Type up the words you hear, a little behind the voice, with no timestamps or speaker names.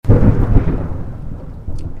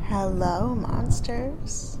Hello,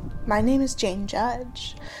 monsters. My name is Jane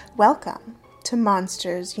Judge. Welcome to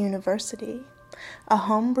Monsters University, a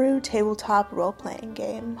homebrew tabletop role-playing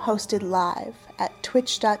game hosted live at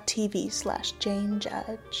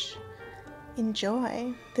twitch.tv/JaneJudge.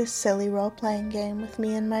 Enjoy this silly role-playing game with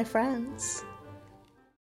me and my friends.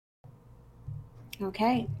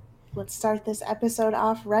 Okay, let's start this episode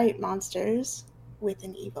off right, monsters, with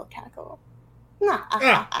an evil cackle. Oops,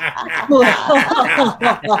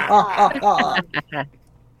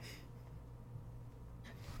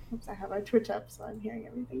 I have our Twitch up, so I'm hearing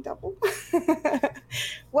everything double.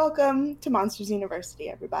 Welcome to Monsters University,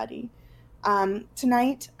 everybody.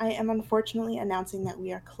 Tonight, I am unfortunately announcing that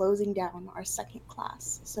we are closing down our second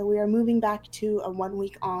class. So we are moving back to a 1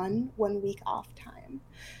 week on, 1 week off time.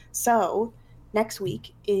 So next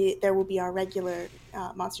week, there will be our regular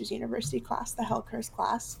Monsters University class, the Hell Curse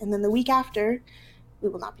class. And then the week after, we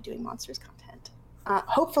will not be doing Monsters content.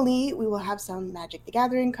 Hopefully, we will have some Magic the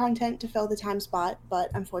Gathering content to fill the time spot, but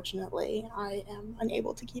unfortunately, I am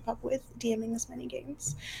unable to keep up with DMing this many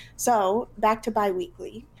games. So, back to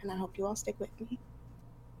bi-weekly, and I hope you all stick with me.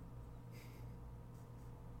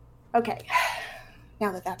 Okay,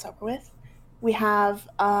 now that that's over with, we have,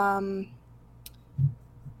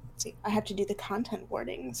 I have to do the content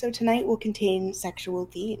warning. So tonight will contain sexual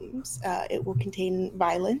themes. It will contain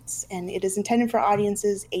violence, and it is intended for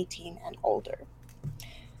audiences 18 and older.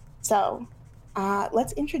 So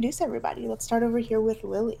let's introduce everybody. Let's start over here with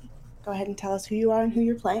Lilly. Go ahead and tell us who you are and who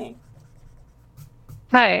you're playing.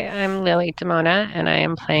 Hi, I'm Lilly Demona, and I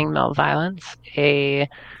am playing Mel Violence, a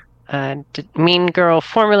mean girl,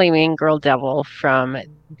 formerly mean girl devil from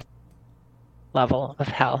Level of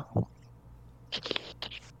Hell.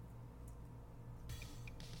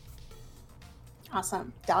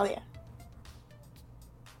 Awesome. Dahlia.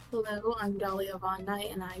 Hello, I'm Dahlia Von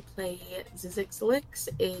Knight, and I play Zzyzx,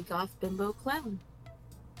 a goth bimbo clown.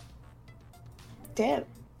 Div.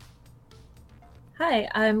 Hi,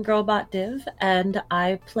 I'm Girlbot Div, and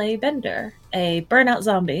I play Bender, a burnout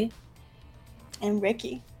zombie. And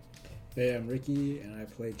Ricky. Hey, I'm Ricky, and I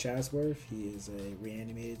play Chasworth. He is a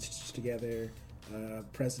reanimated, stitched together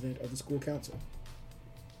president of the school council.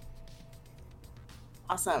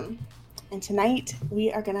 Awesome. And tonight, we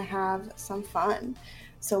are going to have some fun.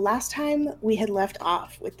 So last time we had left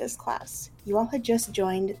off with this class, you all had just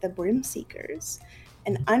joined the Brim Seekers,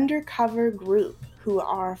 an undercover group who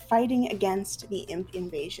are fighting against the imp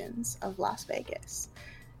invasions of Las Vegas.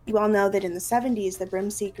 You all know that in the 70s, the Brim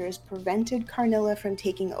Seekers prevented Carnilla from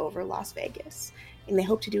taking over Las Vegas, and they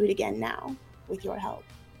hope to do it again now, with your help.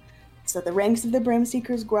 So the ranks of the Brim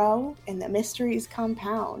Seekers grow, and the mysteries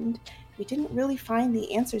compound. We didn't really find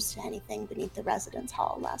the answers to anything beneath the residence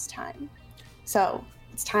hall last time. So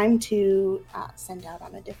it's time to send out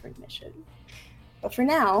on a different mission. But for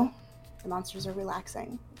now, the monsters are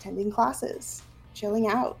relaxing, attending classes, chilling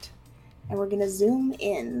out, and we're going to zoom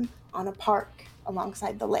in on a park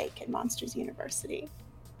alongside the lake at Monsters University.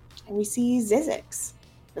 And we see Zzyzx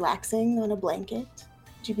relaxing on a blanket.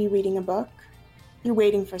 Could you be reading a book? You're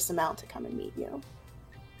waiting for Semele to come and meet you.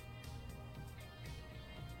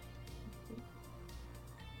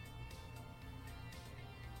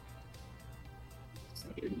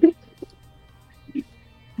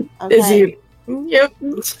 Okay. Is you? Yep.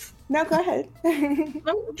 No, go ahead.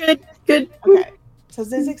 Oh, good. Okay. So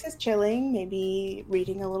Zzyzx is chilling, maybe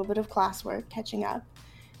reading a little bit of classwork, catching up,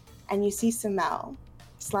 and you see Semele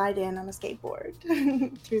slide in on a skateboard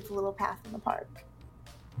through the little path in the park.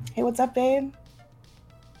 Hey, what's up, babe?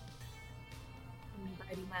 I'm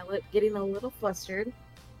biting my lip, getting a little flustered.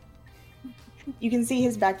 You can see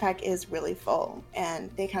his backpack is really full,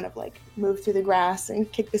 and they kind of like move through the grass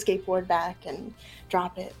and kick the skateboard back and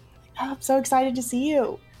drop it. Oh, I'm so excited to see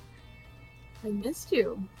you. I missed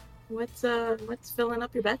you. What's filling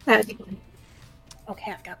up your backpack?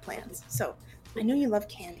 Okay, I've got plans. So I know you love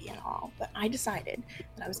candy and all, but I decided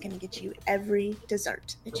that I was going to get you every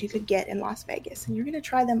dessert that you could get in Las Vegas, and you're going to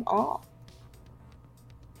try them all.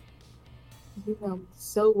 You know me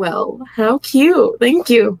so well. How cute. Thank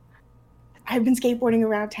you. I've been skateboarding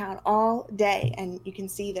around town all day, and you can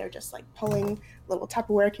see they're just like pulling little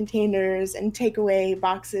Tupperware containers and takeaway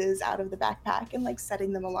boxes out of the backpack and like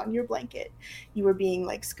setting them along your blanket. You were being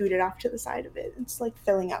like scooted off to the side of it. It's like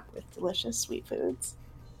filling up with delicious sweet foods.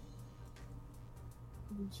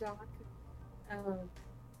 Jock.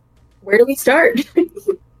 Where do we start?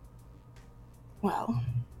 Well,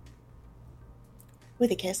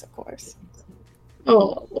 with a kiss, of course.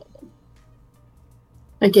 Oh.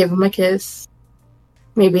 I gave him a kiss.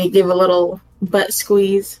 Maybe give a little butt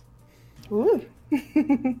squeeze. Ooh.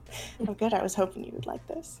 Oh, good. I was hoping you would like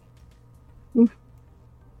this.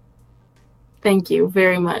 Thank you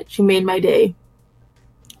very much. You made my day.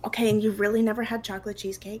 Okay, and you've really never had chocolate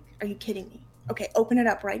cheesecake? Are you kidding me? Okay, open it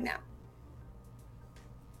up right now.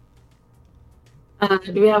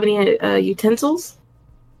 Do we have any utensils?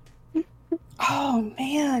 Oh,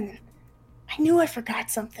 man. I knew I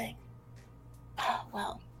forgot something. Oh,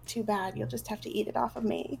 well, too bad. You'll just have to eat it off of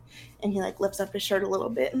me. And he, like, lifts up his shirt a little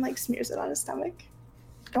bit and, like, smears it on his stomach.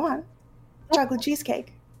 Go on. Chocolate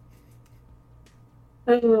cheesecake.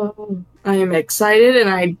 Oh, I am excited, and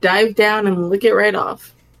I dive down and lick it right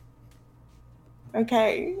off.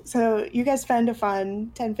 Okay, so you guys spend a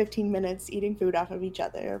fun 10-15 minutes eating food off of each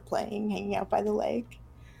other, playing, hanging out by the lake.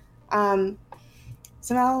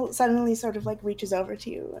 Semele suddenly sort of like reaches over to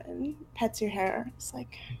you and pets your hair. It's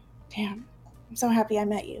like, damn, I'm so happy I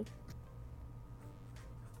met you.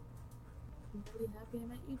 I'm really happy I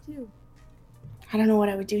met you too. I don't know what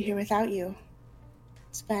I would do here without you.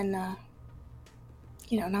 It's been, not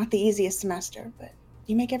the easiest semester, but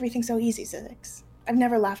you make everything so easy, Zzyzx. I've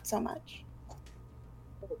never laughed so much.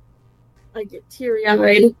 I get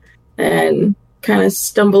teary-eyed and kind of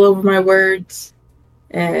stumble over my words,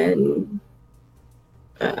 and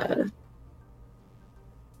I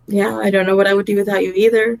don't know what I would do without you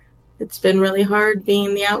either. It's been really hard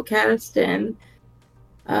being the outcast, and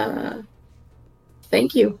thank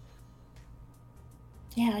you.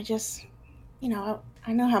 Yeah, I just,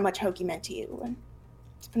 I know how much Hoagie meant to you, and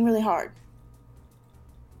it's been really hard.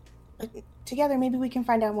 But together, maybe we can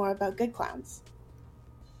find out more about good clowns.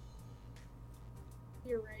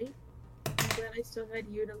 You're right. I'm glad I still had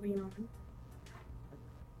you to lean on.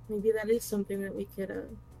 Maybe that is something that we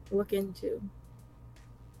could look into.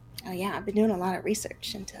 Oh yeah, I've been doing a lot of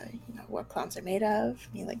research into what clowns are made of.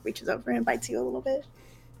 He like reaches over and bites you a little bit.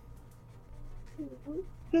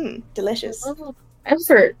 Delicious. Oh,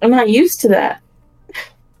 effort. I'm not used to that.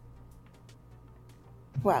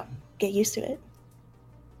 Well, get used to it.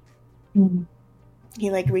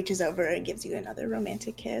 He like reaches over and gives you another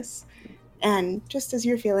romantic kiss. And just as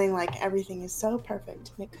you're feeling like everything is so perfect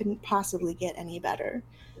and it couldn't possibly get any better,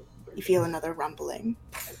 you feel another rumbling.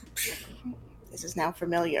 This is now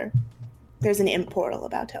familiar. There's an imp portal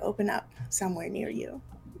about to open up somewhere near you.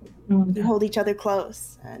 You hold each other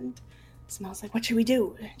close, and it smells like, what should we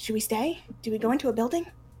do? Should we stay? Do we go into a building?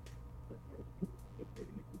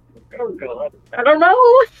 Oh, God. I don't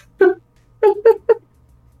know.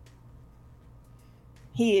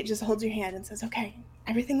 He just holds your hand and says, okay,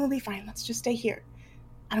 everything will be fine. Let's just stay here.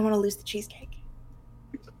 I don't want to lose the cheesecake.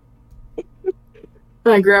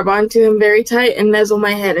 I grab onto him very tight and nuzzle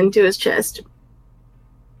my head into his chest.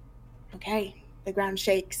 Okay, the ground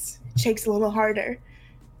shakes. It shakes a little harder.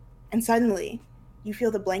 And suddenly, you feel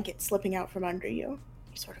the blanket slipping out from under you.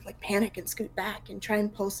 You sort of like panic and scoot back and try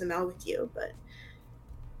and pull Semele with you, but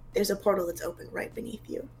there's a portal that's open right beneath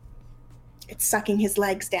you. It's sucking his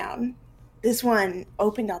legs down. This one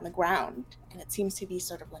opened on the ground, and it seems to be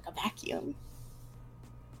sort of like a vacuum.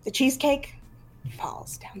 The cheesecake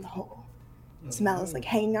falls down the hole. Semele is like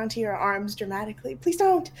hanging onto your arms dramatically. Please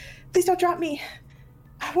don't drop me.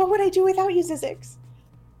 What would I do without you, Zzyzx?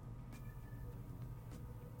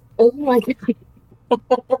 Oh my God.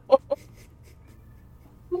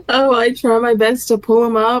 Oh, I try my best to pull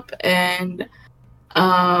him up, and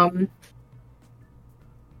I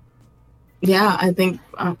think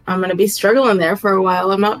I'm gonna be struggling there for a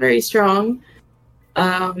while. I'm not very strong.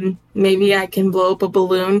 Maybe I can blow up a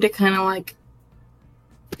balloon to kind of like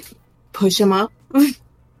push him up.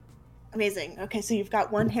 Amazing. Okay, so you've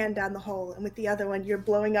got one hand down the hole, and with the other one, you're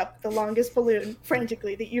blowing up the longest balloon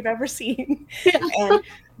frantically that you've ever seen. Yeah. And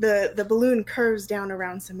the balloon curves down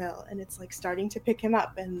around Semele, and it's like starting to pick him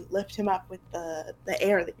up and lift him up with the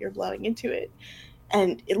air that you're blowing into it.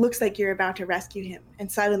 And it looks like you're about to rescue him,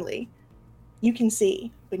 and suddenly you can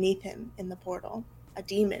see beneath him in the portal a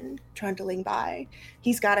demon trundling by.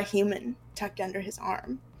 He's got a human tucked under his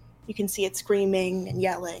arm. You can see it screaming and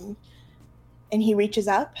yelling. And he reaches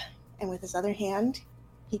up, and with his other hand,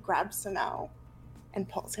 he grabs Semele and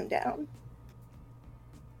pulls him down.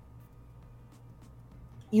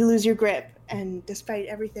 You lose your grip, and despite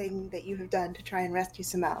everything that you have done to try and rescue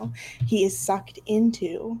Semele, he is sucked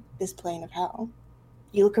into this plane of hell.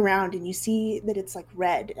 You look around and you see that it's like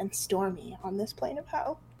red and stormy on this plane of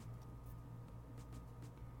hell.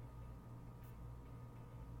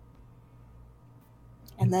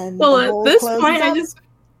 And then well, the hole at this closes point, up. I just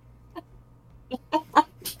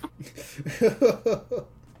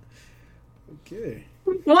Okay.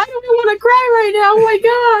 Why do I want to cry right now? Oh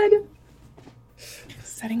my God.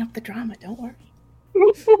 Setting up the drama, don't worry.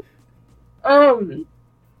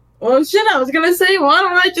 Well, shit, I was gonna say, why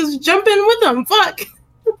don't I just jump in with them? Fuck.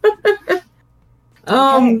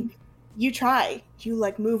 Okay. You try. You,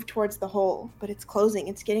 like, move towards the hole, but it's closing.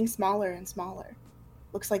 It's getting smaller and smaller.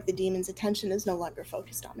 Looks like the demon's attention is no longer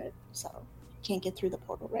focused on it, so you can't get through the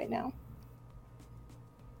portal right now.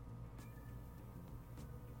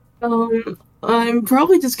 I'm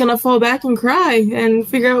probably just gonna fall back and cry and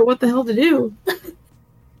figure out what the hell to do.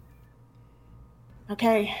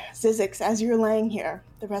 Okay, Zzyzx, as you're laying here,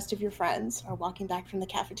 the rest of your friends are walking back from the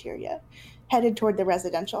cafeteria, headed toward the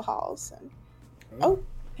residential halls. And... Oh,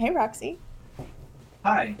 hey, Roxxie.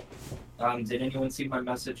 Hi. Did anyone see my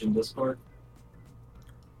message in Discord?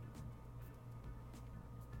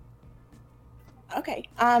 Okay,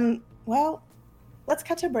 well, let's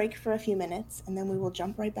cut to break for a few minutes, and then we will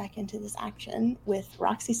jump right back into this action with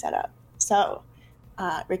Roxxie set up. So,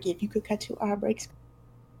 Ricky, if you could cut to our break.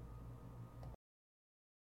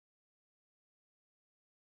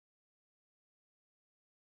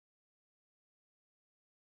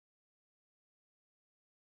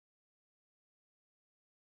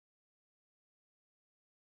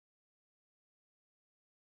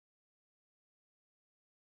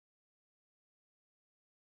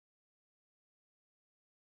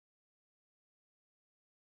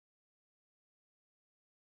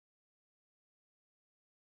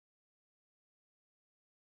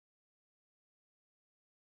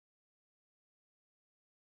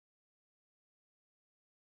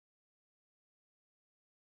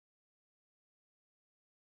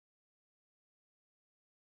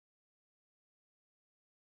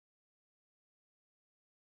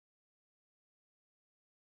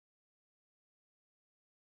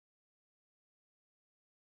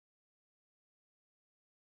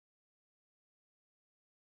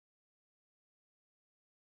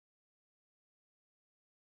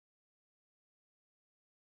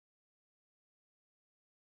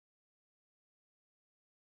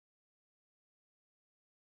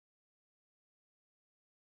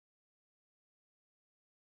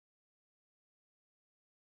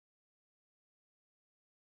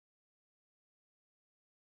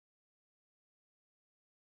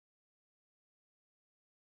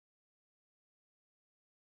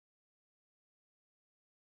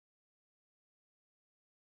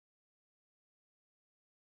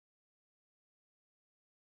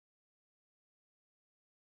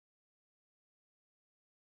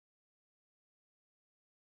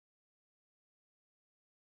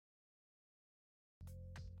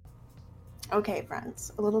 Okay,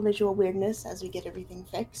 friends, a little visual weirdness as we get everything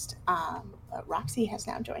fixed. Roxxie has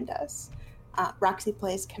now joined us. Roxxie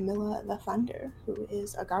plays Camilla the Thunder, who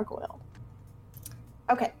is a gargoyle.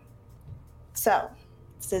 Okay, so,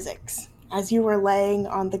 Zzyzx, as you were laying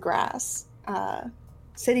on the grass,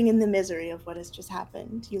 sitting in the misery of what has just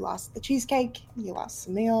happened, you lost the cheesecake, you lost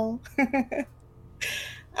Semele.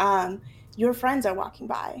 Your friends are walking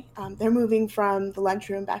by. They're moving from the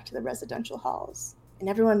lunchroom back to the residential halls. And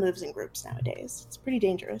everyone moves in groups nowadays. It's pretty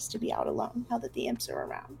dangerous to be out alone now that the imps are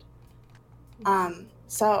around.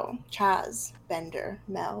 So, Chaz, Bender,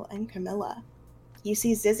 Mel, and Camilla, you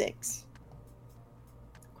see Zzyzx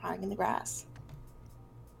crying in the grass.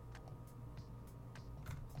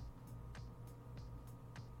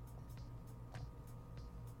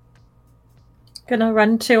 Gonna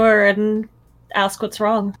run to her and ask what's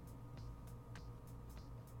wrong.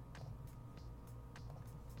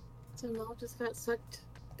 So Mel just got sucked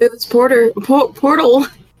through this portal.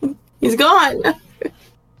 He's gone.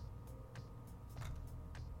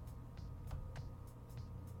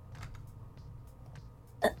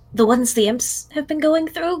 The ones the imps have been going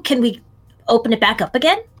through? Can we open it back up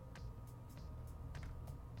again?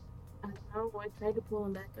 I don't know. I tried to pull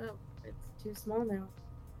him back up. It's too small now.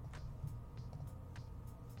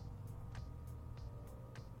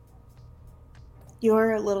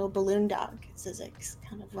 Your little balloon dog, Zzyzx,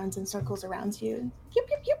 kind of runs in circles around you. Yip,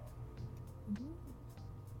 yip, yip.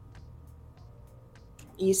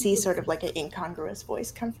 You see sort of like an incongruous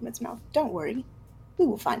voice come from its mouth. Don't worry. We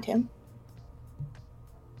will find him.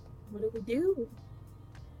 What do we do?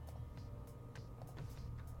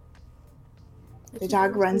 The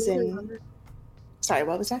dog runs in. Sorry,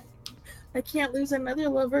 what was that? I can't lose another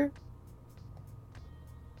lover.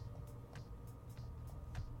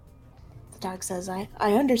 The dog says, I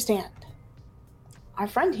understand. Our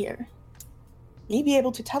friend here may be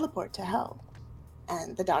able to teleport to hell.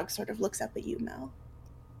 And the dog sort of looks up at you, Mel.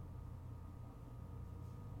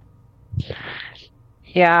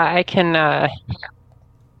 Yeah, I can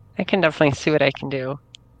definitely see what I can do.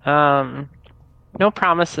 No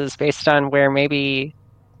promises based on where maybe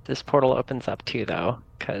this portal opens up to, though,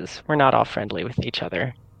 because we're not all friendly with each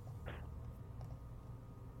other.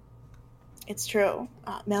 It's true.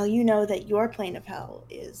 Mel, you know that your plane of hell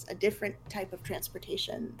is a different type of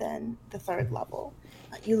transportation than the 3rd level.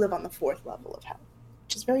 You live on the 4th level of hell,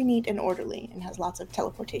 which is very neat and orderly and has lots of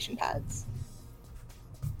teleportation pads.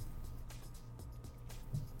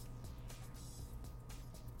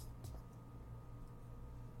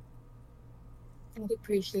 I'd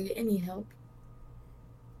appreciate any help.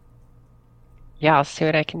 Yeah, I'll see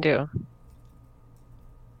what I can do.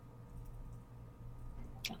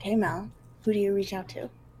 Okay, Mel. Who do you reach out to?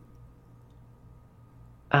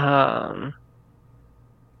 You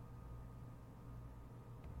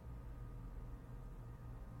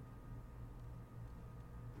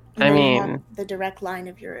have the direct line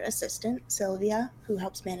of your assistant, Sylvia, who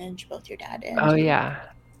helps manage both your dad and you. Yeah.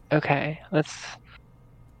 Okay. Let's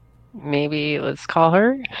call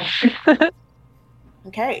her.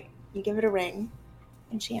 Okay. You give it a ring,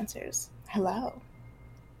 and she answers, "Hello."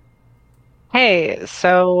 Hey,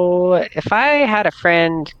 so if I had a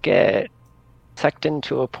friend get sucked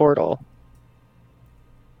into a portal,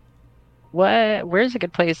 where's a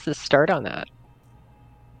good place to start on that?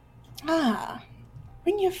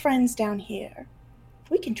 Bring your friends down here.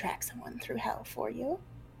 We can track someone through hell for you.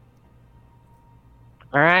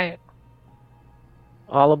 All right.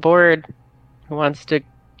 All aboard. Who wants to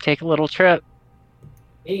take a little trip?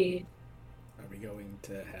 Me. Are we going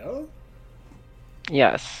to hell?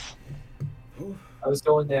 Yes. I was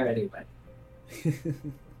going there anyway.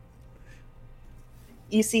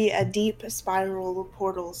 You see a deep spiral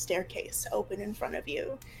portal staircase open in front of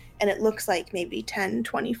you, and it looks like maybe 10,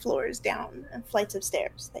 20 floors down, flights of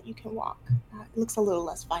stairs that you can walk. It looks a little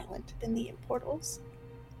less violent than the portals.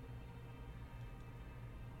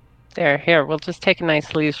 Here, we'll just take a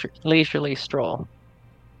nice leisurely stroll.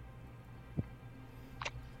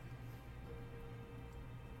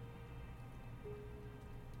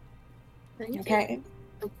 Okay.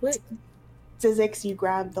 So quick. Zzyzx, you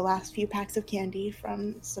grab the last few packs of candy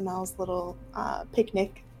from Semele's little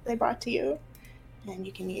picnic they brought to you, and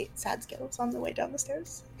you can eat sad Skittles on the way down the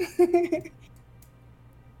stairs.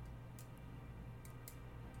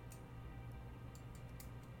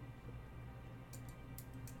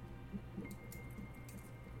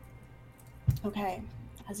 Okay,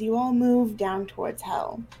 as you all move down towards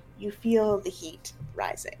hell, you feel the heat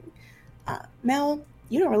rising. Mel,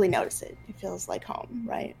 you don't really notice it. It feels like home,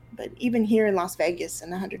 right? But even here in Las Vegas in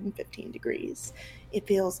 115 degrees, it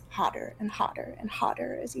feels hotter and hotter and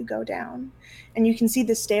hotter as you go down. And you can see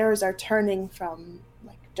the stairs are turning from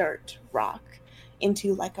like dirt, rock,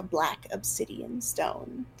 into like a black obsidian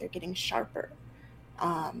stone. They're getting sharper.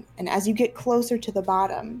 And as you get closer to the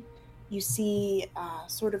bottom, you see a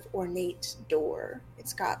sort of ornate door.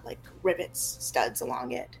 It's got like rivets, studs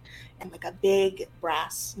along it, and like a big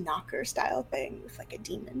brass knocker style thing with like a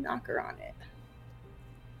demon knocker on it.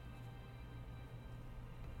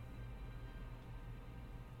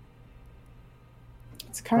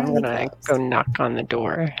 It's currently I'm gonna closed. go knock on the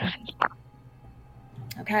door.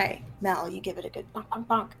 Okay, Mel, you give it a good bonk, bonk,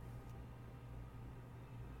 bonk.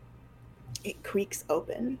 It creaks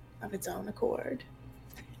open of its own accord.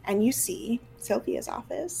 And you see Sylvia's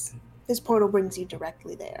office. This portal brings you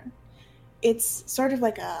directly there. It's sort of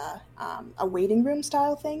like a waiting room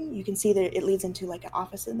style thing. You can see that it leads into like an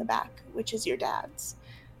office in the back, which is your dad's.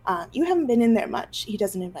 You haven't been in there much. He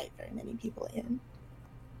doesn't invite very many people in.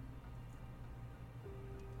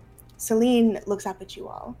 Celine looks up at you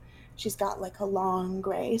all. She's got like a long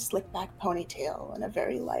gray slick back ponytail and a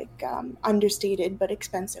very like understated but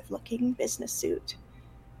expensive looking business suit.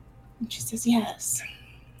 And she says, "Yes.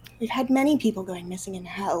 We've had many people going missing in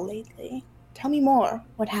hell lately. Tell me more.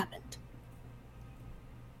 What happened?"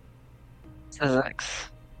 Zzyzx,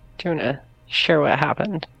 do you want to share what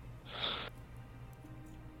happened?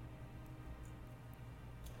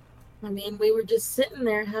 I mean, we were just sitting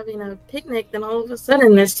there having a picnic, then all of a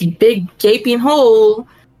sudden this big gaping hole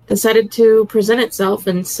decided to present itself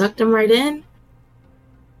and sucked him right in.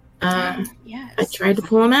 Yes. I tried to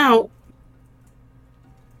pull him out.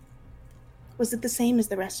 Was it the same as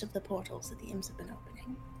the rest of the portals that the imps have been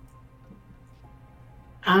opening?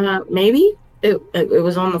 Maybe. It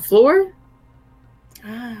was on the floor.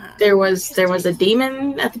 There was a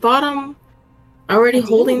demon at the bottom already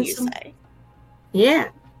holding some. Say? Yeah.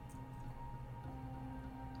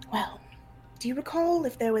 Well, do you recall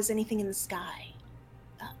if there was anything in the sky?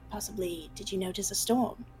 Possibly, did you notice a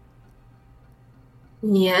storm?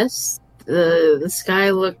 Yes. The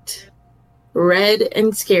sky looked red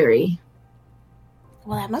and scary.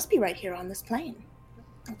 Well, that must be right here on this plane.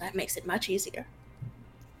 Well, that makes it much easier.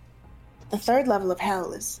 The 3rd level of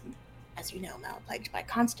hell is, as you know, Mel, plagued by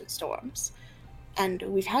constant storms. And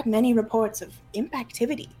we've had many reports of imp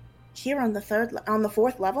activity here on the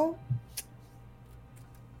fourth level,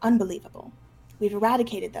 unbelievable. We've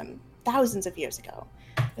eradicated them thousands of years ago,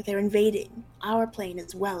 but they're invading our plane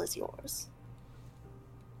as well as yours.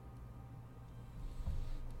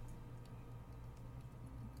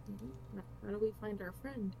 How do we find our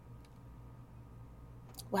friend?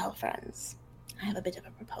 Well, friends, I have a bit of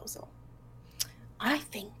a proposal. I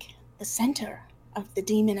think the center of the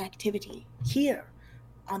demon activity here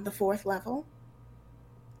on the fourth level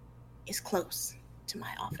is close to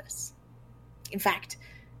my office. In fact,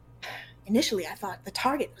 initially I thought the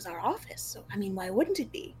target was our office, so why wouldn't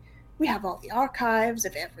it be? We have all the archives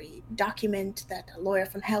of every document that a lawyer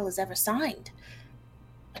from hell has ever signed.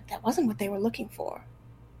 But that wasn't what they were looking for.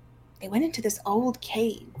 They went into this old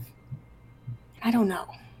cave. And I don't know.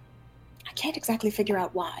 I can't exactly figure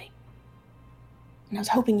out why. And I was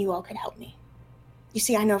hoping you all could help me. You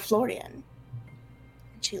see, I know Florian.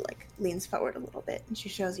 And she leans forward a little bit and she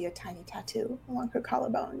shows you a tiny tattoo along her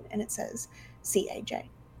collarbone, and it says CAJ.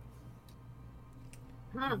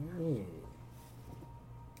 Huh. Oh.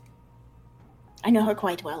 I know her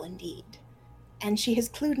quite well indeed, and she has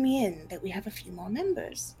clued me in that we have a few more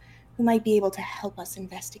members who might be able to help us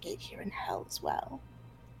investigate here in hell as well.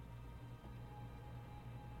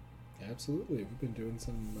 Absolutely. We've been doing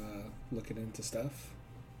some looking into stuff.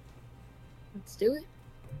 Let's do it.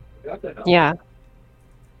 Yeah.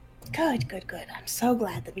 Good. I'm so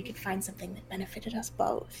glad that we could find something that benefited us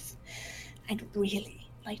both. I'd really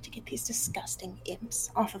like to get these disgusting imps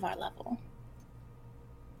off of our level.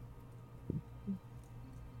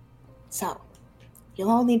 So, you'll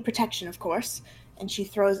all need protection, of course, and she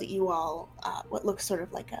throws at you all what looks sort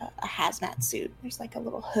of like a hazmat suit. There's a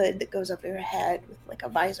little hood that goes over your head with a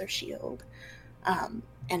visor shield, and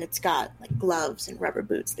it's got gloves and rubber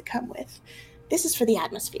boots that come with. This is for the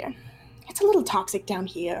atmosphere. It's a little toxic down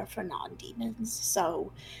here for non-demons,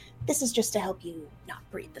 so this is just to help you not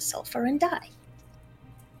breathe the sulfur and die.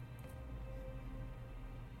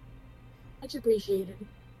 Much appreciated.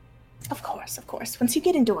 Of course. Once you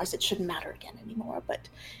get indoors, it shouldn't matter again anymore, but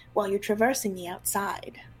while you're traversing the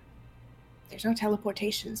outside, there's no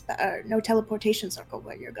teleportation circle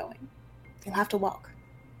where you're going. You'll have to walk.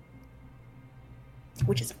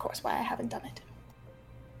 Which is, of course, why I haven't done it.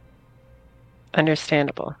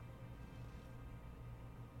 Understandable.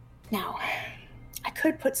 Now, I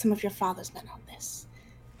could put some of your father's men on this,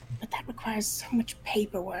 but that requires so much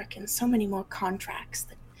paperwork and so many more contracts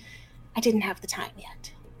that I didn't have the time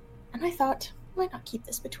yet. And I thought, why not keep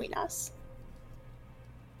this between us?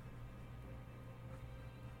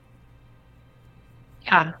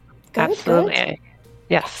 Yeah, Good, absolutely. good.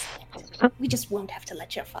 Yes. We just won't have to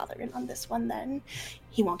let your father in on this one then.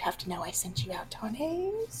 He won't have to know I sent you out on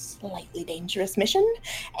a slightly dangerous mission,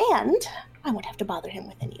 and I won't have to bother him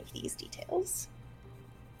with any of these details.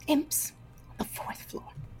 Imps on the fourth floor.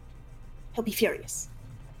 He'll be furious.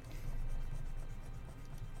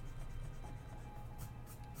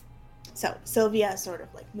 So Sylvia sort of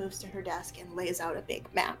moves to her desk and lays out a big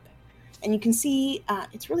map. And you can see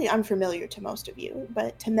it's really unfamiliar to most of you,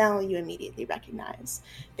 but to Mel you immediately recognize.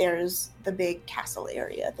 There's the big castle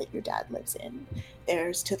area that your dad lives in.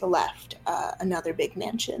 There's to the left another big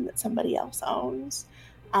mansion that somebody else owns.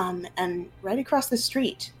 And right across the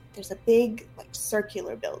street, there's a big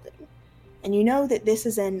circular building. And you know that this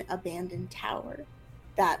is an abandoned tower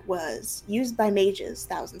that was used by mages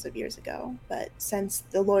thousands of years ago, but since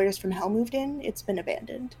the lawyers from hell moved in, it's been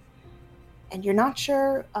abandoned. And you're not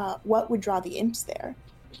sure what would draw the imps there.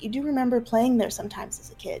 But you do remember playing there sometimes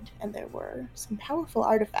as a kid, and there were some powerful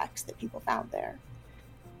artifacts that people found there.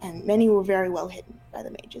 And many were very well hidden by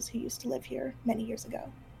the mages who used to live here many years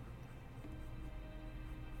ago.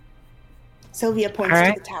 Sylvia points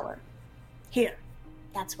to the tower. Here.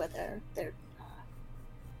 That's where they're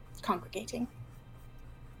congregating.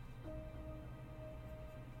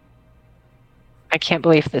 I can't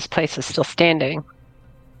believe this place is still standing.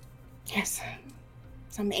 Yes,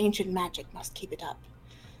 some ancient magic must keep it up.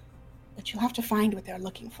 But you'll have to find what they're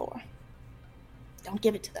looking for. Don't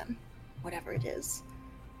give it to them, whatever it is.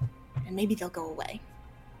 And maybe they'll go away.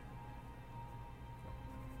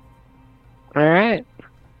 All right.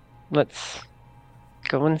 Let's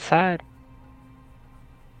go inside.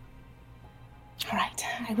 All right,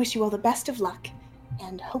 I wish you all the best of luck,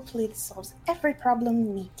 and hopefully this solves every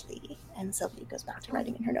problem neatly. And Sylvia goes back to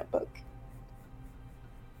writing in her notebook.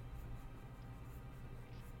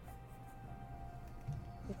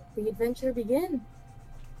 The adventure begin.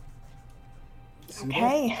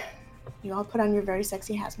 Okay, you all put on your very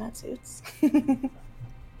sexy hazmat suits.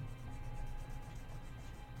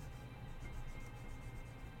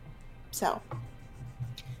 So,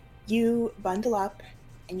 you bundle up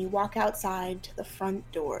and you walk outside to the front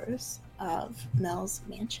doors of Mel's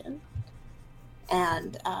mansion.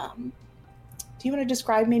 And do you want to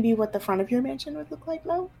describe maybe what the front of your mansion would look like,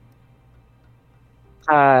 Mel?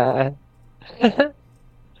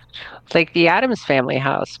 Like the Addams Family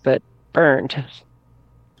house, but burned.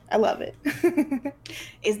 I love it.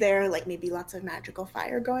 Is there like maybe lots of magical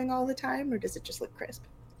fire going all the time, or does it just look crisp?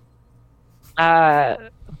 A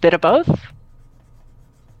bit of both.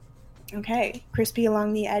 Okay, crispy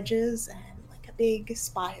along the edges and like a big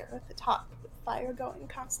spire at the top with fire going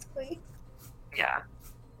constantly. Yeah.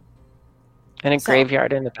 And a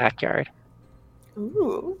graveyard in the backyard.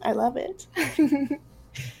 Ooh, I love it.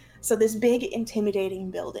 So this big,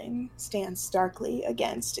 intimidating building stands starkly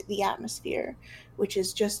against the atmosphere, which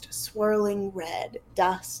is just swirling red,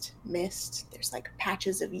 dust, mist. There's like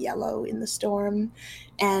patches of yellow in the storm.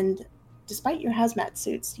 And despite your hazmat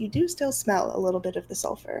suits, you do still smell a little bit of the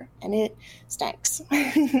sulfur, and it stinks.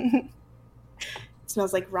 It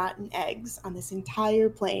smells like rotten eggs on this entire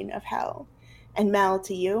plane of hell. And Mel,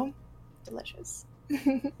 to you, delicious.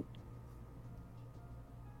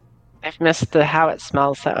 I've missed how it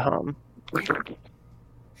smells at home.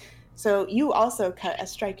 So you also cut a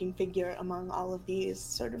striking figure among all of these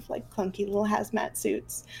sort of like clunky little hazmat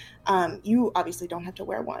suits. You obviously don't have to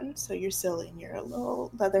wear one, so you're still in your little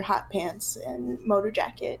leather hot pants and motor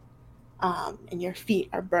jacket, and your feet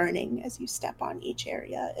are burning as you step on each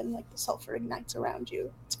area, and like the sulfur ignites around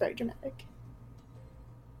you. It's very dramatic.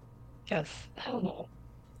 Yes.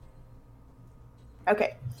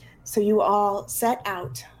 Okay, so you all set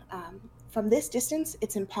out. From this distance,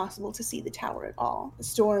 it's impossible to see the tower at all. The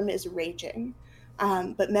storm is raging.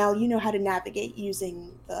 But Mel, you know how to navigate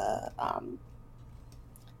using the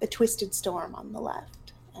twisted storm on the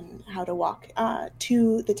left and how to walk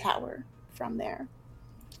to the tower from there.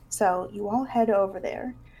 So you all head over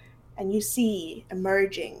there, and you see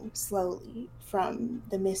emerging slowly from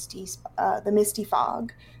the misty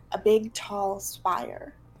fog a big, tall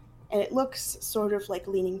spire. And it looks sort of like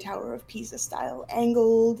Leaning Tower of Pisa style,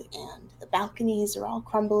 angled, and the balconies are all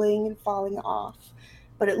crumbling and falling off.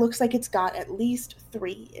 But it looks like it's got at least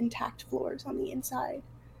 3 intact floors on the inside.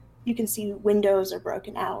 You can see windows are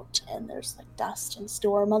broken out, and there's like dust and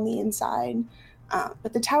storm on the inside.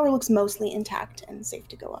 But the tower looks mostly intact and safe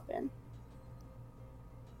to go up in.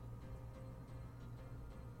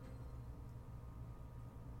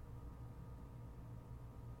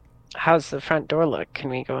 How's the front door look? Can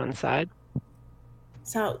we go inside?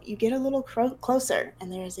 So you get a little closer,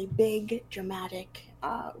 and there's a big, dramatic,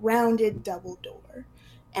 rounded double door.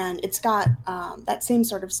 And it's got that same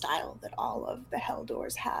sort of style that all of the hell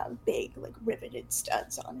doors have, big, like riveted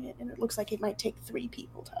studs on it. And it looks like it might take 3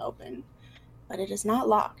 people to open. But it is not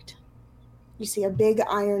locked. You see a big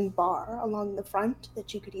iron bar along the front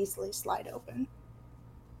that you could easily slide open.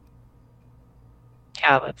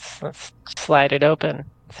 Yeah, let's slide it open.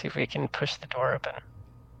 See if we can push the door open.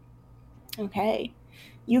 Okay.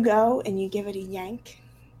 You go and you give it a yank,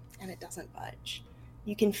 and it doesn't budge.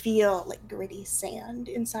 You can feel like gritty sand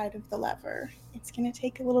inside of the lever. It's going to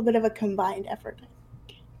take a little bit of a combined effort.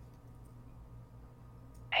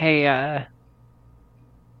 Hey,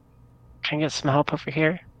 can I get some help over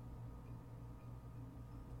here?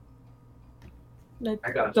 I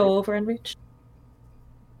got Go you. over and reach.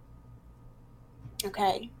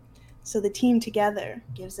 Okay. So the team together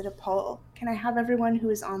gives it a pull. Can I have everyone who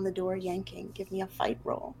is on the door yanking give me a fight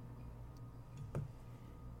roll?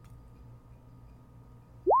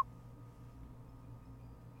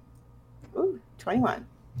 Ooh, 21.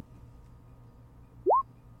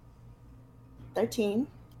 13.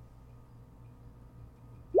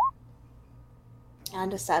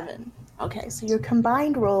 And a 7. Okay, so your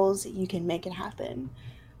combined rolls, you can make it happen.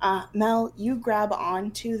 Mel, you grab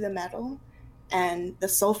onto the metal, and the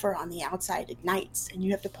sulfur on the outside ignites, and you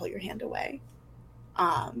have to pull your hand away.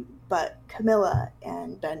 But Camilla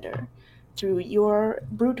and Bender, through your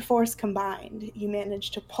brute force combined, you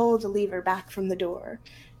manage to pull the lever back from the door,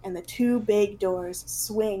 and the 2 big doors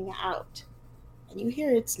swing out. And you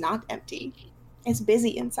hear it's not empty. It's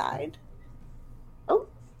busy inside. Oh.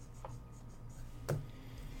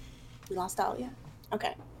 We lost Dahlia.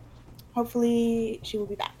 Okay. Hopefully she will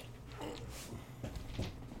be back.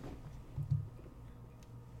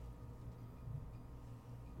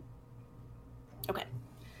 Okay,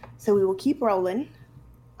 so we will keep rolling.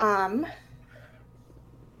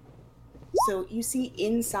 So you see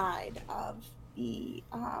inside of the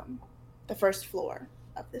first floor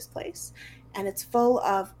of this place, and it's full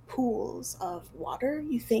of pools of water,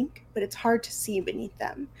 you think, but it's hard to see beneath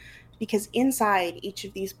them because inside each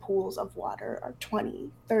of these pools of water are 20,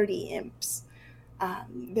 30 imps.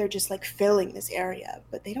 They're just like filling this area,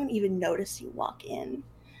 but they don't even notice you walk in.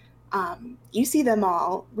 You see them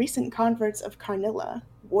all, recent converts of Carnilla,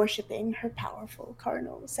 worshipping her powerful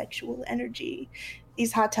carnal sexual energy.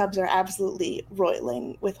 These hot tubs are absolutely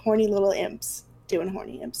roiling with horny little imps doing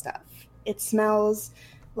horny imp stuff. It smells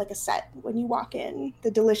like a set when you walk in,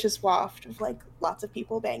 the delicious waft of like lots of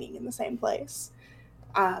people banging in the same place.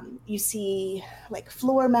 You see like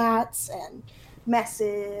floor mats and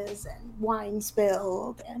messes and wine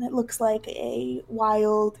spilled, and it looks like a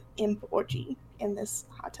wild imp orgy in this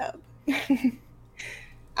hot tub.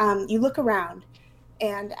 You look around,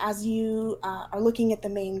 and as you are looking at the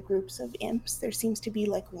main groups of imps, there seems to be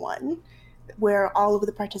like one where all of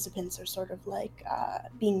the participants are sort of like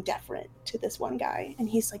being deferent to this one guy, and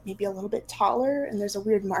he's like maybe a little bit taller, and there's a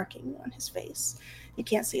weird marking on his face. You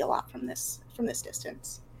can't see a lot from this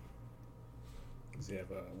distance. Does he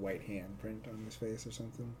have a white handprint on his face or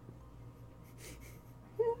something?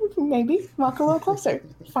 Maybe. Walk a little closer.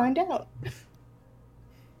 Find out.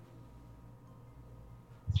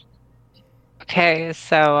 Okay,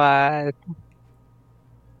 so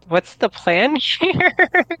what's the plan here?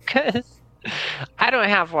 Because I don't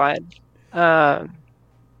have one. I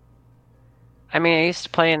mean, I used to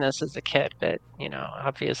play in this as a kid, but,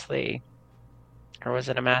 obviously there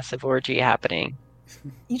wasn't a massive orgy happening.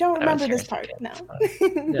 You don't remember this part, no.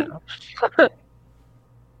 No.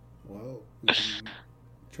 Well, we can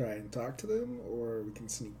try and talk to them, or we can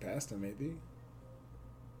sneak past them, maybe.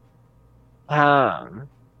 I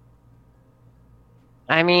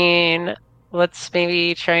mean, let's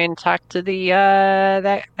maybe try and talk to the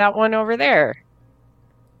that one over there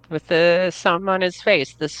with the something on his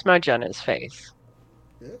face, the smudge on his face.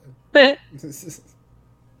 Yeah.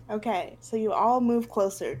 Okay, so you all move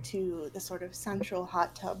closer to the sort of central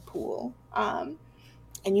hot tub pool.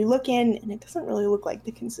 And you look in, and it doesn't really look like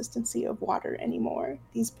the consistency of water anymore.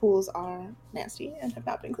 These pools are nasty and have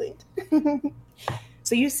not been cleaned.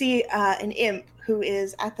 So you see an imp who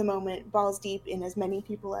is, at the moment, balls deep in as many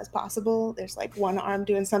people as possible. There's, like, one arm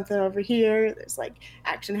doing something over here. There's, like,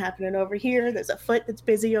 action happening over here. There's a foot that's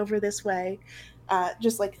busy over this way.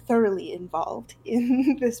 Just, like, thoroughly involved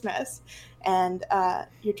in this mess. And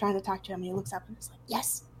you're trying to talk to him, and he looks up and is like,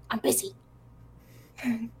 "Yes, I'm busy.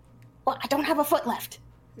 Well, I don't have a foot left."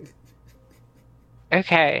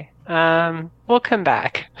 Okay, we'll come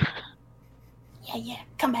back. Yeah,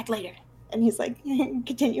 come back later. And he's like,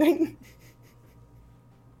 continuing.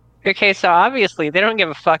 Okay, so obviously they don't give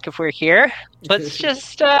a fuck if we're here. Let's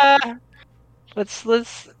just,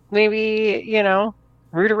 let's maybe,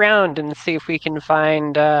 root around and see if we can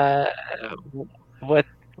find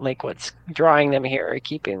what's drawing them here or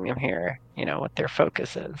keeping them here, what their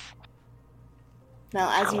focus is.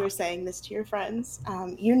 Now, as you were saying this to your friends,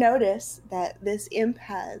 you notice that this imp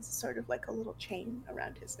has sort of like a little chain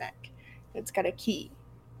around his neck. It's got a key.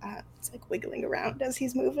 It's like wiggling around as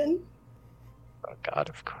he's moving. Oh God,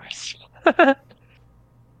 of course.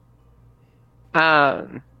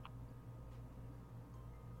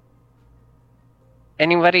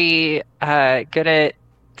 Anybody good at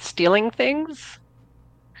stealing things?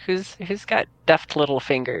 Who's got deft little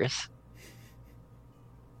fingers?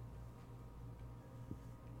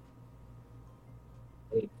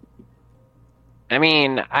 I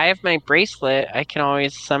mean, I have my bracelet. I can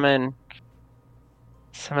always summon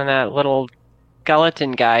that little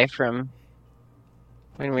skeleton guy from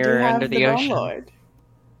when we were under the ocean. Lord.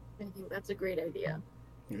 I think that's a great idea.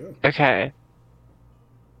 Yeah. Okay.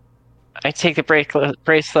 I take the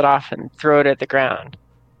bracelet off and throw it at the ground.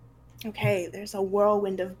 Okay, there's a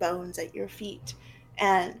whirlwind of bones at your feet.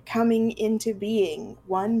 And coming into being,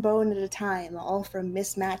 one bone at a time, all from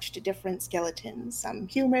mismatched different skeletons. Some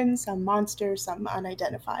human, some monster, some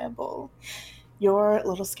unidentifiable. Your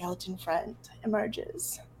little skeleton friend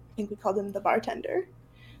emerges. I think we called him the bartender.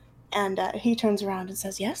 And he turns around and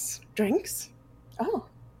says, "Yes, drinks? Oh,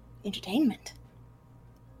 entertainment."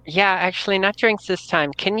 Yeah, actually, not drinks this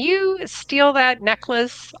time. Can you steal that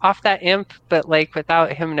necklace off that imp, but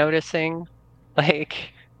without him noticing?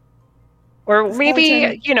 Or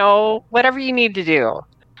maybe, whatever you need to do.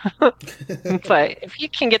 But if you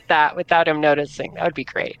can get that without him noticing, that would be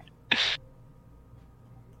great.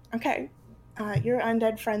 Okay. Your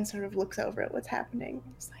undead friend sort of looks over at what's happening.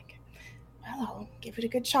 He's like, "Well, I'll give it a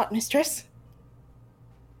good shot, mistress."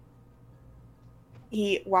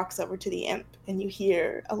 He walks over to the imp, and you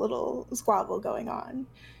hear a little squabble going on.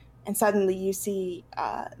 And suddenly you see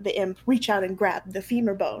the imp reach out and grab the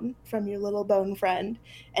femur bone from your little bone friend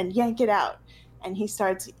and yank it out. And he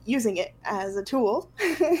starts using it as a tool.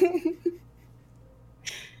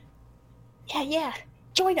 Yeah,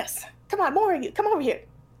 join us. Come on, more of you. Come over here.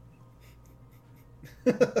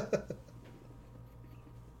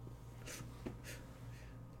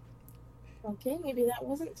 Okay, maybe that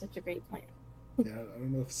wasn't such a great plan. Yeah, I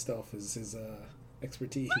don't know if stealth is his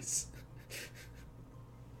expertise.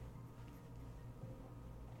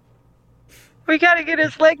 We gotta get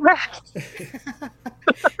his leg back.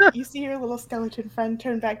 You see your little skeleton friend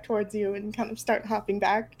turn back towards you and kind of start hopping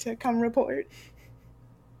back to come report.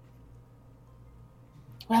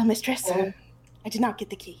 Well, mistress, I did not get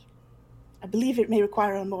the key. I believe it may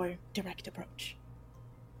require a more direct approach.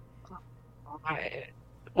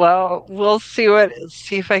 Well, we'll see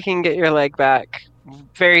if I can get your leg back.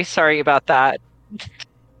 Very sorry about that.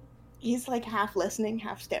 He's like half listening,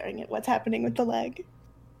 half staring at what's happening with the leg.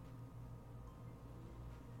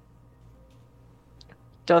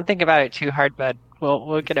 Don't think about it too hard, bud.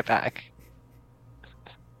 We'll get it back.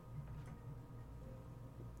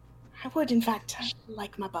 I would, in fact,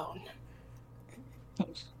 like my bone.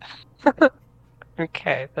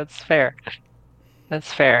 Okay, that's fair.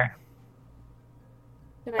 That's fair.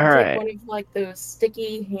 Can I All take right. one of like those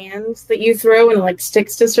sticky hands that you throw and it like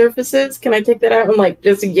sticks to surfaces? Can I take that out and like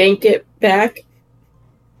just yank it back?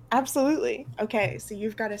 Absolutely. Okay, so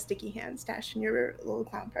you've got a sticky hand stashed in your little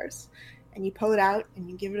clown purse, and you pull it out and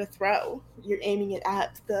you give it a throw. You're aiming it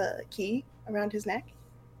at the key around his neck?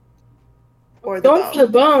 Or the Going bone? for the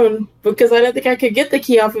bone, because I don't think I could get the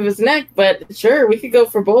key off of his neck, but sure, we could go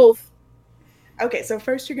for both. Okay, so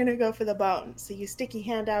first you're going to go for the bone. So you sticky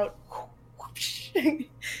hand out.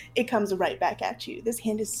 It comes right back at you. This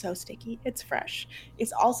hand is so sticky. It's fresh.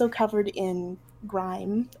 It's also covered in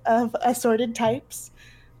grime of assorted types.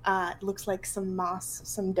 It looks like some moss,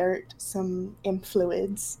 some dirt, some imp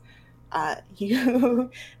fluids.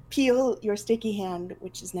 You peel your sticky hand,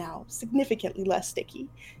 which is now significantly less sticky,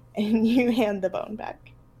 and you hand the bone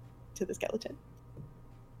back to the skeleton.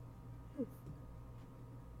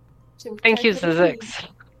 Thank you, Zzyzx.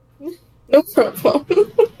 No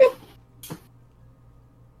problem.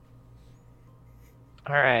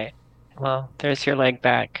 All right. Well, there's your leg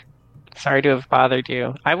back. Sorry to have bothered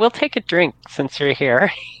you. I will take a drink since you're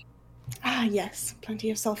here. Ah, yes. Plenty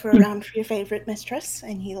of sulfur around for your favorite mistress.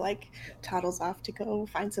 And he, toddles off to go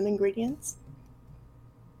find some ingredients.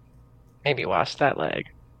 Maybe wash that leg.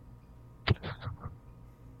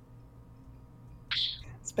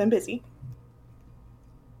 It's been busy.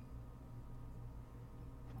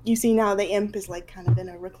 You see now the imp is, kind of in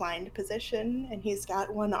a reclined position, and he's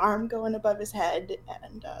got one arm going above his head,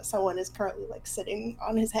 and someone is currently, sitting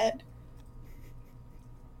on his head.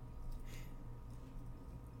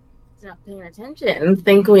 He's not paying attention.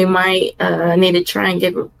 Think we might need to try and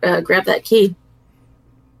grab that key.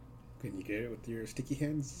 Can you get it with your sticky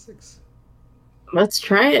hands, Zzyzx? Let's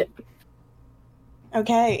try it.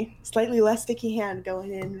 Okay, slightly less sticky hand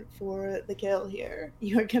going in for the kill here.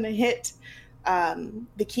 You're going to hit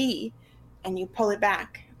the key, and you pull it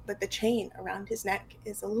back, but the chain around his neck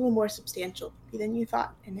is a little more substantial than you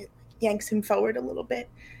thought, and it yanks him forward a little bit,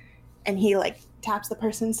 and he taps the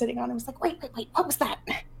person sitting on him. He's like, wait, what was that?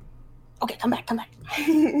 Okay, come back. Okay,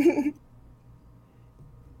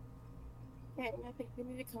 I think we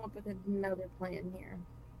need to come up with another plan here.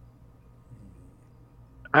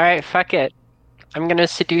 All right, fuck it. I'm gonna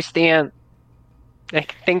seduce the imp. I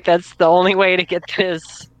think that's the only way to get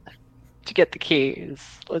this. To get the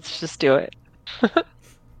keys. Let's just do it.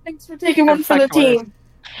 Thanks for taking one for the team.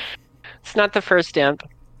 It's not the first imp.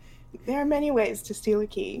 There are many ways to steal a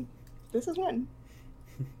key. This is one.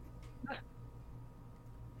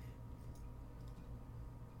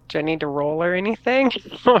 Do I need to roll or anything?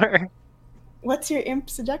 Or what's your imp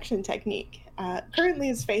seduction technique? Currently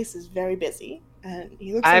his face is very busy, and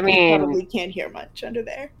he looks like he probably can't hear much under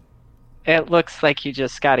there. It looks like you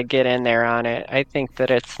just got to get in there on it. I think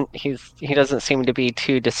that he doesn't seem to be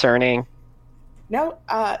too discerning. No,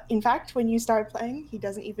 in fact, when you start playing, he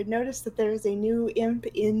doesn't even notice that there's a new imp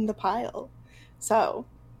in the pile. So,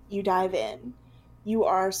 you dive in. You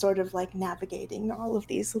are sort of navigating all of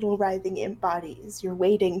these little writhing imp bodies. You're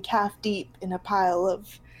wading calf deep in a pile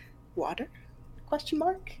of water? ? It's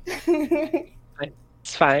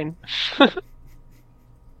fine. All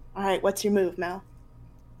right, what's your move, Mel?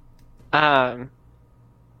 Well,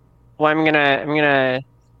 I'm gonna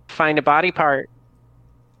find a body part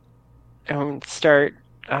and start,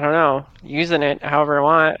 I don't know, using it however I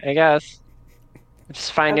want, I guess.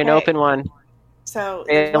 Just find an open one. So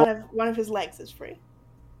there's one of his legs is free.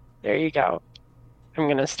 There you go. I'm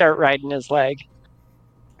gonna start riding his leg.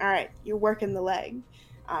 All right, you're working the leg.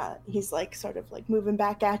 He's sort of moving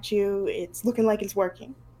back at you. It's looking like it's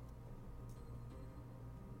working.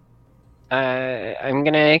 I'm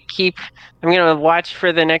gonna watch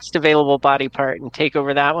for the next available body part and take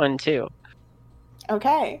over that one too.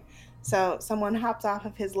 Okay. So someone hops off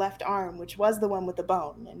of his left arm, which was the one with the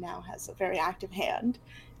bone, and now has a very active hand.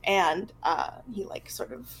 And he like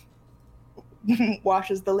sort of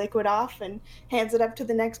washes the liquid off and hands it up to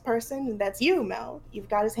the next person. And that's you, Mel. You've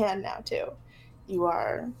got his hand now, too. You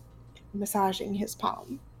are massaging his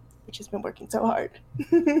palm, which has been working so hard.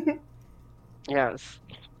 Yes.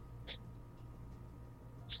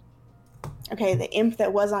 Okay, the imp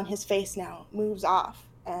that was on his face now moves off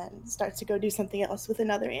and starts to go do something else with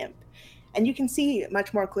another imp. And you can see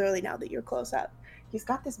much more clearly now that you're close up. He's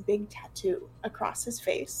got this big tattoo across his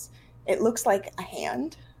face. It looks like a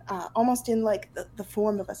hand, almost in like the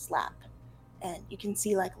form of a slap. And you can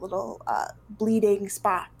see like little bleeding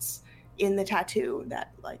spots in the tattoo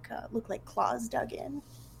that like look like claws dug in.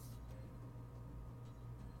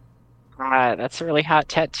 That's a really hot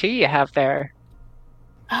tattoo you have there.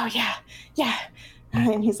 Oh, yeah.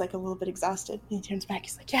 And he's like a little bit exhausted. He turns back.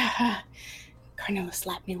 He's like, yeah, Carnilla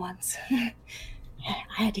slapped me once. I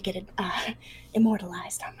had to get it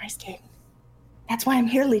immortalized on my skin. That's why I'm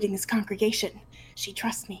here leading this congregation. She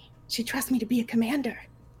trusts me. She trusts me to be a commander.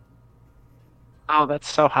 Oh, that's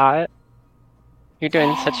so hot. You're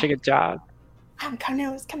doing such a good job. I'm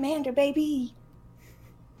Carnilla's commander, baby.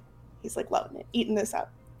 He's like loving it, eating this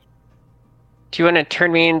up. Do you want to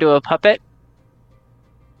turn me into a puppet?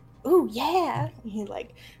 Ooh, yeah. He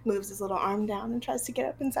like moves his little arm down and tries to get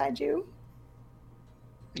up inside you.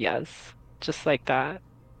 Yes, just like that.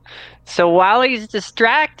 So while he's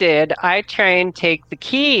distracted, I try and take the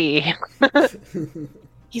key.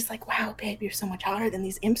 He's like, wow, babe, you're so much hotter than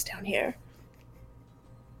these imps down here.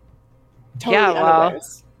 Totally Yeah, well,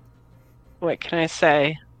 unawares. what can I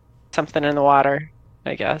say? Something in the water,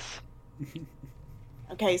 I guess.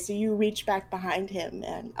 Okay, so you reach back behind him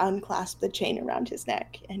and unclasp the chain around his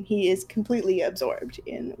neck, and he is completely absorbed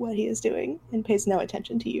in what he is doing and pays no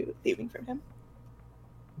attention to you leaving from him.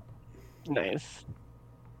 Nice.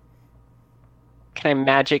 Can I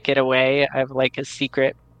magic it away? I have like a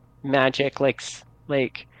secret magic,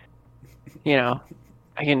 like you know,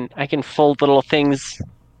 I can fold little things.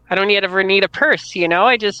 I don't ever need a purse, you know?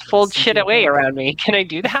 I just fold shit away around me. Can I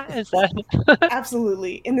do that? Is that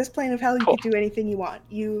Absolutely. In this plane of hell, you Cool. could do anything you want.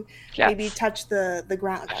 You Yes. maybe touch the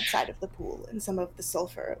ground outside of the pool, and some of the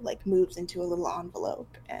sulfur like moves into a little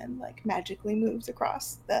envelope and like magically moves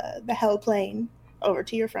across the hell plane over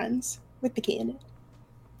to your friends with the key in it.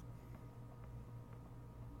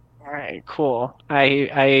 All right, cool.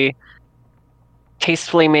 I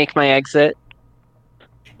tastefully make my exit.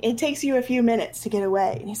 It takes you a few minutes to get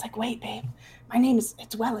away, and he's like, "Wait, babe, my name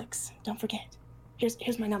it's Wellix. Don't forget.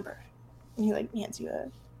 Here's my number." And he like hands you a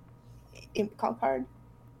imp call card.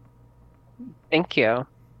 Thank you.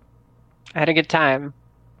 I had a good time.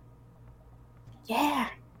 Yeah,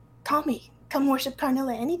 call me. Come worship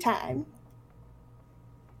Carnilla anytime.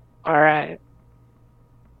 All right.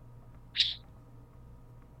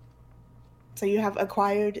 So you have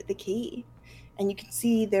acquired the key, and you can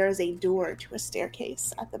see there is a door to a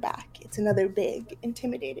staircase at the back. It's another big,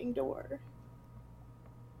 intimidating door.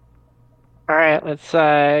 All right, let's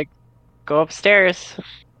go upstairs.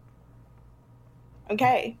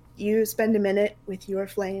 Okay, you spend a minute with your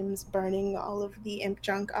flames burning all of the imp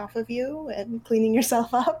junk off of you and cleaning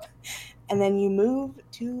yourself up, and then you move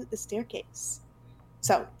to the staircase.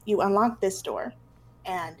 So you unlock this door,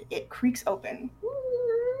 and it creaks open,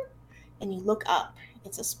 and you look up.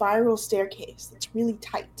 It's a spiral staircase that's really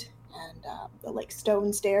tight, and the like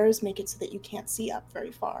stone stairs make it so that you can't see up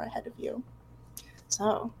very far ahead of you.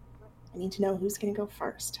 So I need to know who's going to go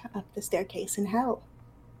first up the staircase in hell.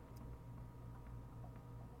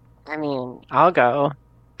 I mean, I'll go,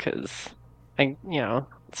 because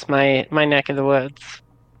it's my neck of the woods.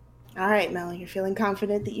 All right, Mel, you're feeling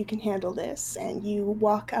confident that you can handle this, and you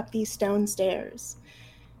walk up these stone stairs.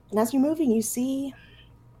 And as you're moving, you see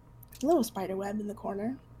a little spider web in the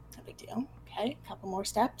corner. No big deal. Okay, a couple more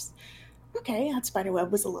steps. Okay, that spider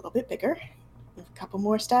web was a little bit bigger. Move a couple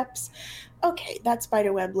more steps. Okay, that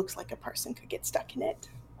spider web looks like a person could get stuck in it.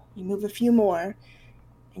 You move a few more,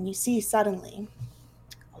 and you see suddenly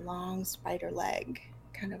a long spider leg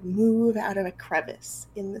kind of move out of a crevice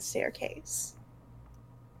in the staircase.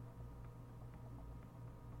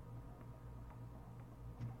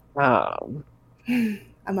 A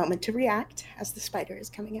moment to react as the spider is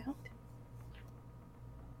coming out.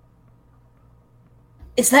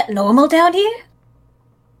 Is that normal down here?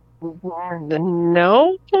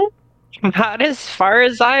 No, not as far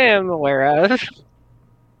as I am aware of.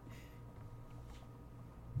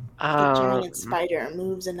 The giant spider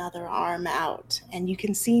moves another arm out, and you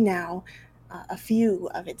can see now a few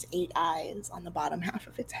of its 8 eyes on the bottom half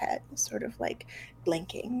of its head, sort of like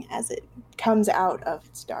blinking as it comes out of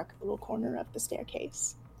its dark little corner of the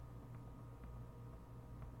staircase.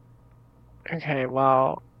 Okay,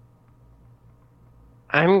 well,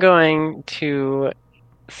 I'm going to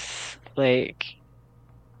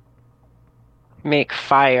make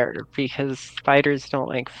fire because spiders don't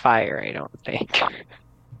like fire, I don't think.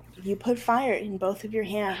 You put fire in both of your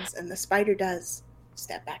hands, and the spider does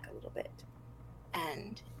step back a little bit.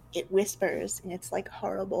 And it whispers in its like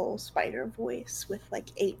horrible spider voice with like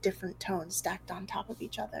 8 different tones stacked on top of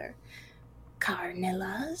each other.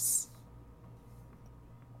 Carnillas?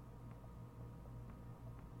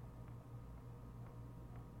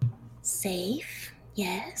 Safe?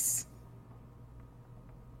 Yes.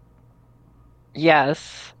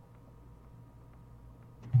 Yes.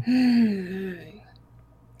 Demon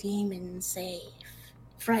safe.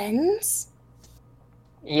 Friends?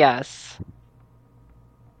 Yes.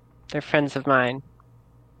 They're friends of mine.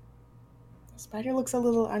 The spider looks a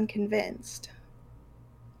little unconvinced.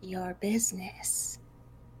 Your business.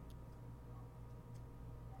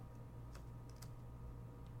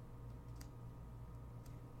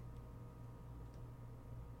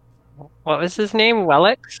 What was his name?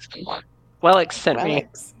 Wellix? Wellix sent me.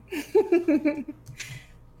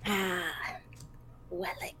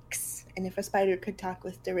 Wellix. And if a spider could talk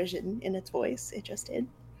with derision in its voice, it just did.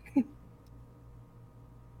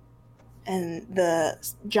 And the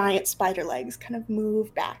giant spider legs kind of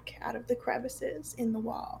move back out of the crevices in the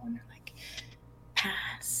wall, and they're like,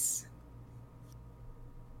 pass.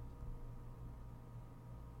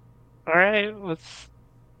 All right, let's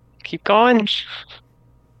keep going.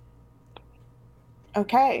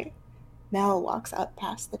 Okay. Mel walks up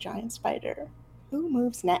past the giant spider. Who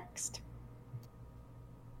moves next?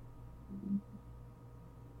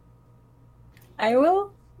 I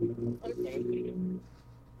will.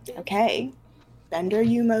 Okay. Bender,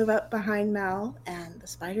 you move up behind Mel, and the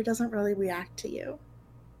spider doesn't really react to you.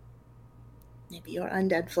 Maybe your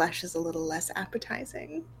undead flesh is a little less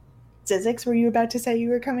appetizing. Zzyzx, were you about to say you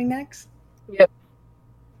were coming next? Yep.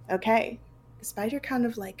 Okay. The spider kind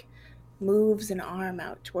of like moves an arm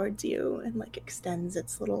out towards you and like extends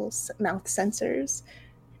its little mouth sensors.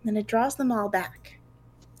 And then it draws them all back.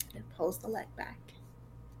 It pulls the leg back.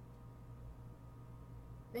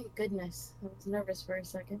 Thank goodness. I was nervous for a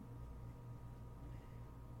second.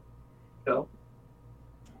 Go.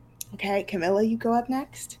 Okay, Camilla, you go up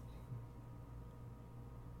next?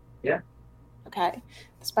 Yeah. Okay.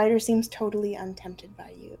 The spider seems totally untempted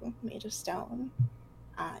by you, made of stone.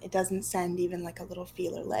 It doesn't send even like a little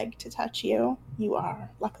feeler leg to touch you. You are,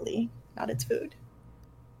 luckily, not its food.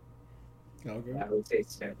 Okay. I would say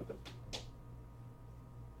so.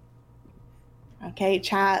 Okay,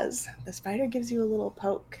 Chaz. The spider gives you a little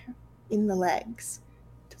poke in the legs.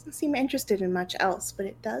 Doesn't seem interested in much else, but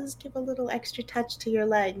it does give a little extra touch to your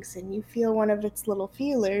legs, and you feel one of its little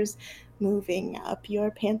feelers moving up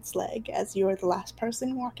your pants leg as you're the last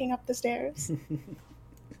person walking up the stairs.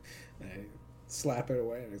 I slap it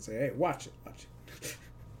away and I say, hey, watch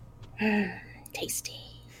it. Tasty.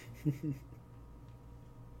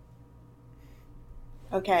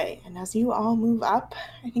 Okay, and as you all move up,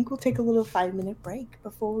 I think we'll take a little 5-minute break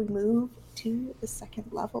before we move to the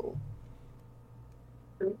 2nd level.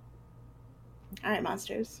 Alright,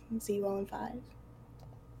 monsters. I'll see you all in 5.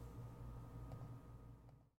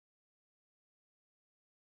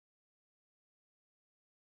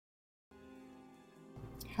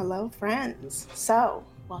 Hello, friends. So,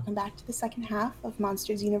 welcome back to the second half of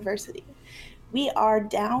Monsters University. We are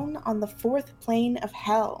down on the 4th plane of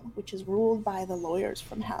Hell, which is ruled by the lawyers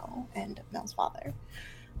from Hell and Mel's father.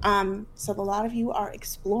 So a lot of you are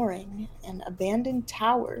exploring an abandoned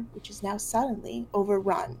tower, which is now suddenly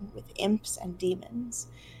overrun with imps and demons.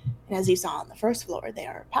 And as you saw on the 1st floor, they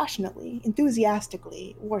are passionately,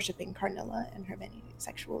 enthusiastically worshipping Carnilla and her many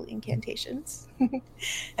sexual incantations.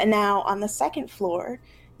 And now on the 2nd floor,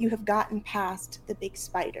 you have gotten past the big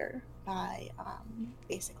spider by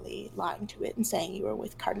basically lying to it and saying you were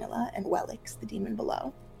with Carnilla and Wellix, the demon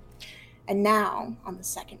below. And now on the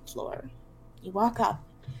 2nd floor, you walk up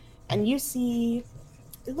and you see,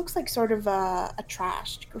 it looks like sort of a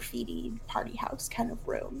trashed, graffitied party house kind of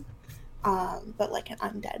room, but like an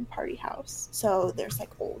undead party house. So there's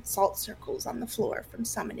like old salt circles on the floor from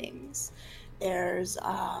summonings. There's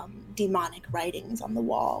demonic writings on the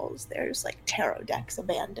walls. There's like tarot decks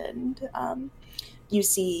abandoned. You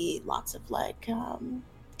see lots of like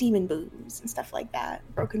demon booze and stuff like that,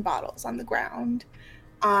 broken bottles on the ground.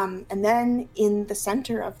 And then in the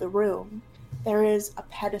center of the room, there is a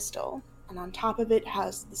pedestal, and on top of it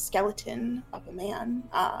has the skeleton of a man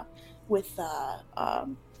with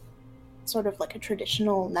sort of like a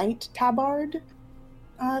traditional knight tabard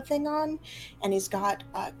thing on, and he's got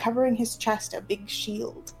covering his chest a big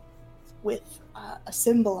shield with a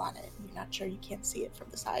symbol on it. I'm not sure, you can't see it from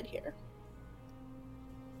the side here.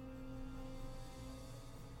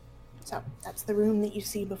 So that's the room that you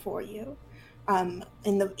see before you.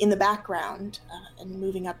 In the background, and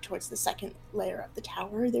moving up towards the second layer of the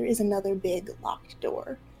tower, there is another big locked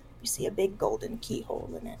door. You see a big golden keyhole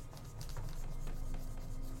in it.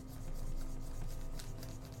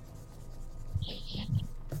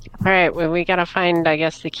 All right, well, we gotta find, I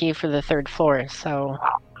guess, the key for the third floor. So,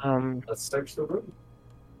 Let's search the room.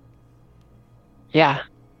 yeah.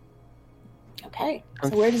 Okay, so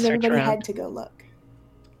Let's where does search everybody around. head to go look?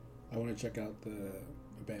 I want to check out the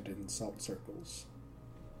abandoned salt circles.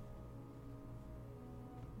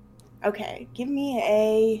 Okay, give me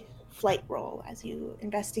a flight roll as you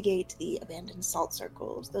investigate the abandoned salt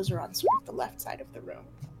circles. Those are on sort of the left side of the room.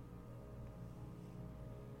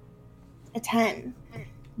 A 10.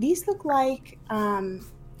 These look like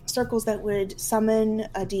circles that would summon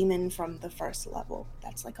a demon from the first level.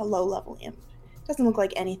 That's like a low-level imp. Doesn't look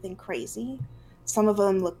like anything crazy. Some of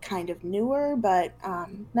them look kind of newer, but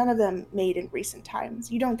none of them made in recent times.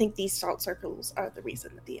 You don't think these salt circles are the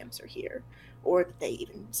reason that the imps are here, or that they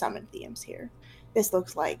even summoned the imps here. This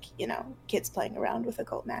looks like, kids playing around with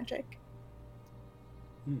occult magic.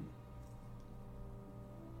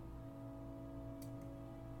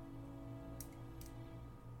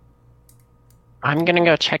 I'm gonna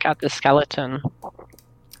go check out the skeleton. All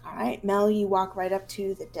right, Mel, you walk right up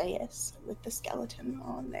to the dais with the skeleton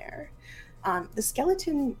on there. The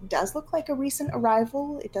skeleton does look like a recent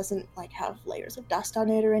arrival. It doesn't have layers of dust on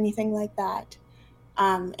it or anything like that.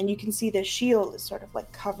 And you can see the shield is sort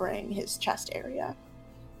of covering his chest area.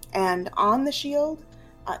 And on the shield,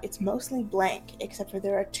 it's mostly blank, except for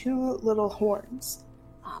there are 2 little horns.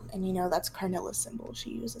 And that's Carnilla's symbol. She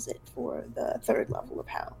uses it for the 3rd level of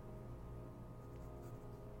hell.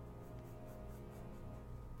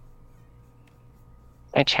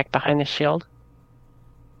 I check behind the shield.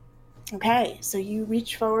 Okay, so you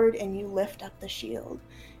reach forward and you lift up the shield.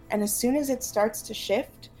 And as soon as it starts to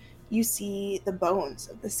shift, you see the bones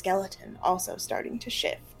of the skeleton also starting to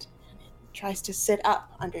shift. And it tries to sit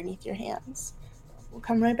up underneath your hands. We'll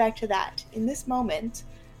come right back to that. In this moment,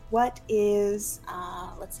 what is,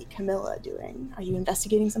 Camilla doing? Are you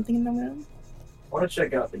investigating something in the room? I want to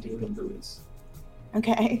check out the demon booze.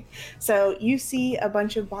 Okay, so you see a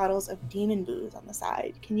bunch of bottles of demon booze on the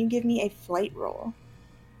side. Can you give me a flight roll?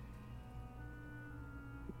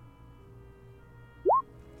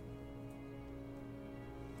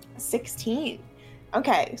 A 16.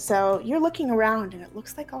 Okay, so you're looking around and it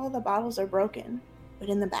looks like all the bottles are broken. But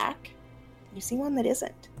in the back, you see one that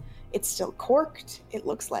isn't. It's still corked. It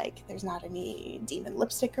looks like there's not any demon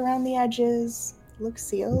lipstick around the edges. It looks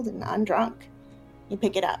sealed and undrunk. You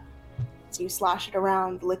pick it up. So you slosh it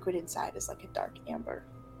around, the liquid inside is like a dark amber.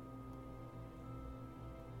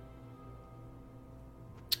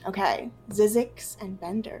 Okay, Zzyzx and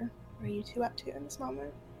Bender, what are you 2 up to in this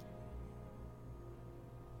moment?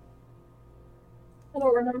 I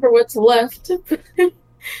don't remember what's left. And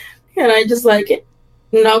I just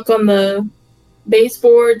knock on the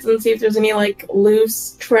baseboards and see if there's any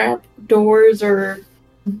loose trap doors or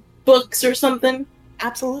books or something.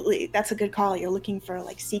 Absolutely, that's a good call. You're looking for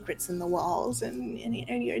secrets in the walls and in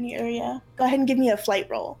any area. Go ahead and give me a flight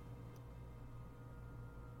roll.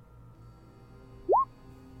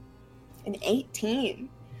 An 18.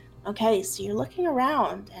 Okay, so you're looking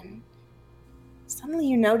around and suddenly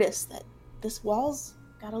you notice that this wall's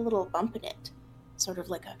got a little bump in it. Sort of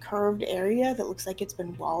like a curved area that looks like it's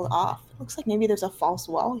been walled off. It looks like maybe there's a false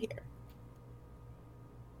wall here.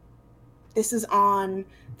 This is on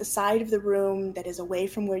the side of the room that is away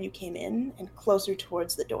from where you came in and closer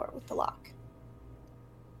towards the door with the lock.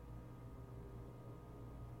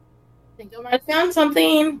 I think I might have found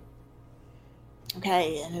something.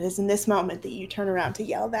 Okay, and it is in this moment that you turn around to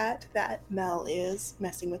yell that Mel is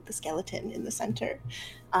messing with the skeleton in the center.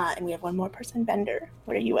 And we have one more person, Bender.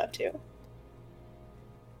 What are you up to?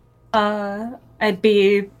 I'd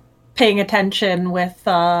be paying attention with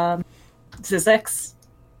Zzyzx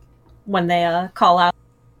when they call out.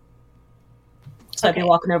 So I'd be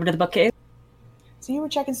walking over to the bookcase. So you were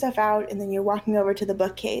checking stuff out, and then you're walking over to the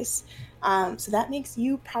bookcase. So that makes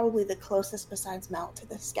you probably the closest besides Mel to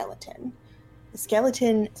the skeleton. The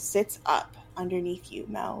skeleton sits up underneath you,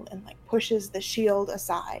 Mel, and pushes the shield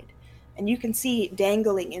aside. And you can see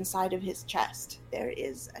dangling inside of his chest, there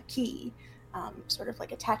is a key, sort of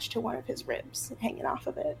attached to one of his ribs, hanging off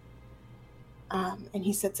of it. And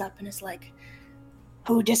he sits up and is like,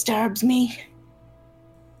 Who disturbs me?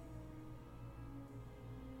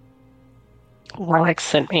 Alex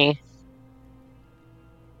sent me.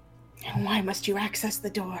 And why must you access the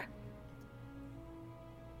door?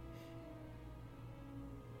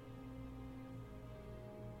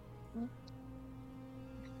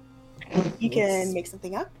 You can make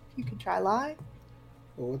something up. You can try lie.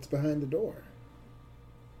 Well, what's behind the door?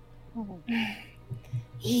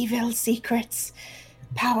 Evil secrets.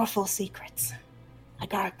 Powerful secrets. I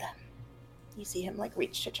guard them. You see him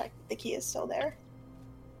reach to check that the key is still there.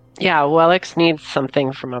 Yeah, Alex needs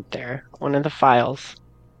something from up there. One of the files.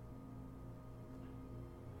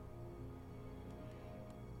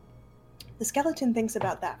 The skeleton thinks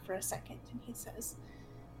about that for a second, and he says,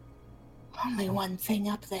 only one thing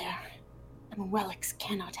up there, and Wellix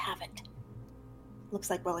cannot have it. Looks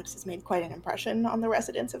like Wellix has made quite an impression on the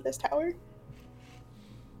residents of this tower.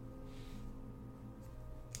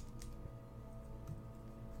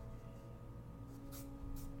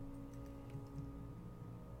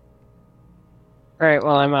 All right,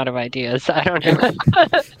 well, I'm out of ideas. I don't know.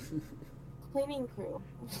 Cleaning crew.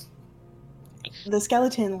 The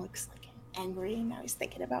skeleton looks angry, and now he's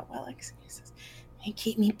thinking about Wellix. He says, they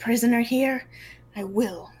keep me prisoner here. I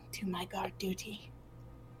will do my guard duty.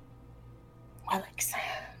 Wellix,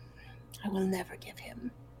 I will never give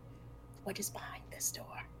him what is behind this door.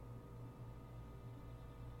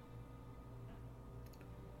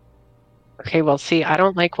 Okay, well, see, I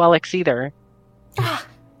don't like Wellix either. Ah,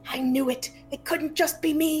 I knew it. It couldn't just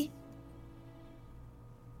be me.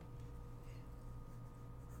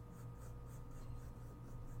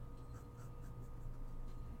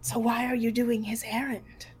 So why are you doing his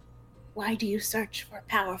errand? Why do you search for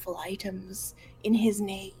powerful items in his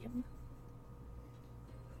name?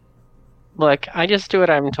 Look, I just do what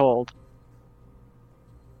I'm told.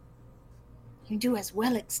 You do as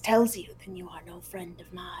Wellix tells you, then you are no friend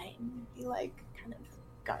of mine. He kind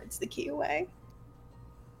of guards the key away.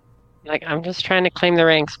 I'm just trying to claim the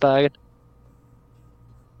ranks, bud.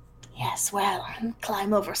 Yes, well,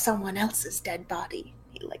 climb over someone else's dead body.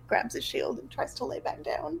 He grabs his shield and tries to lay back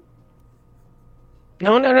down.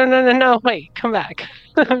 No, wait, come back.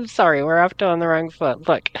 I'm sorry, we're off on the wrong foot.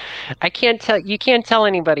 Look, you can't tell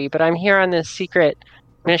anybody, but I'm here on this secret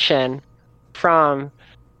mission from,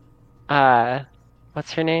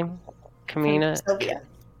 what's her name? Camilla? Sylvia.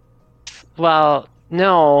 Well,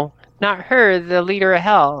 no, not her, the leader of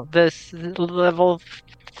Hell, this level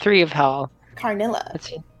 3 of Hell. Carnilla.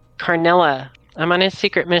 Carnilla. I'm on a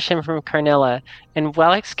secret mission from Carnilla, and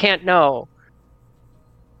Wellix can't know.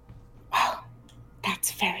 Wow,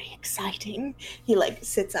 that's very exciting. He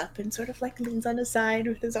sits up and sort of leans on his side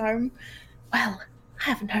with his arm. Well, I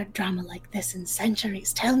haven't heard drama like this in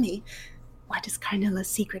centuries. Tell me, what is Carnilla's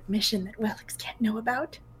secret mission that Wellix can't know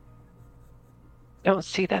about? No,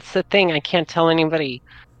 see, that's the thing. I can't tell anybody.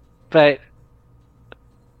 But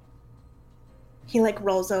he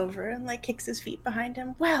rolls over and kicks his feet behind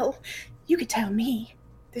him. Well, you could tell me.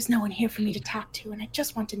 There's no one here for me to talk to, and I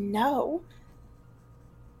just want to know.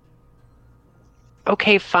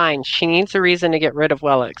 okay, fine. She needs a reason to get rid of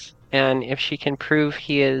Wellix. And if she can prove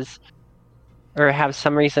he is, or have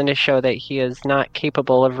some reason to show that he is not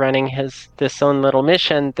capable of running this own little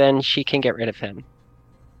mission, then she can get rid of him.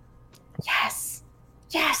 Yes!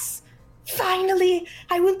 Yes! Finally!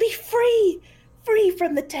 I will be free! Free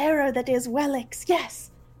from the terror that is Wellix,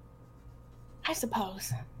 yes! I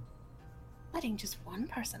suppose letting just one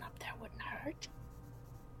person up there wouldn't hurt.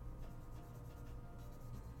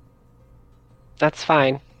 That's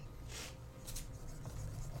fine.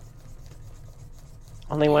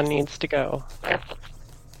 Only one needs to go. Oh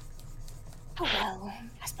well,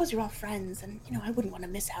 I suppose you're all friends, and I wouldn't want to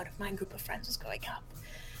miss out if my group of friends was going up.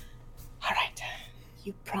 All right,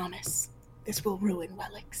 you promise this will ruin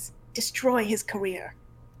Wellix, destroy his career.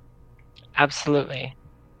 Absolutely.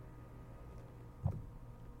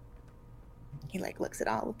 He looks at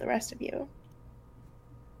all of the rest of you.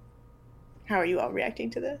 How are you all reacting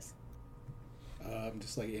to this? I'm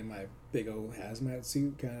just in my big old hazmat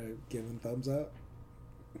suit, kind of giving thumbs up.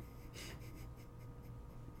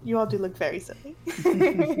 You all do look very silly.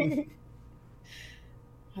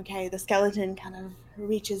 Okay, the skeleton kind of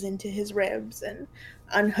reaches into his ribs and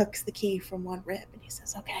unhooks the key from one rib, and he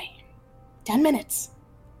says, okay, 10 minutes.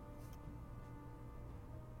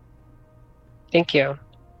 Thank you.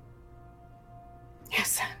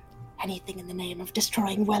 Yes, anything in the name of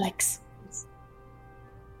destroying Wellix.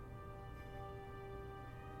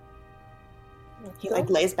 He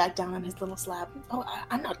lays back down on his little slab. Oh,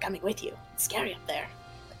 I'm not coming with you. It's scary up there.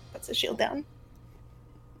 Puts his shield down.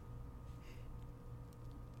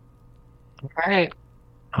 All right.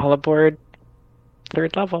 All aboard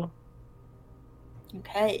 3rd level.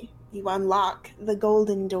 Okay, you unlock the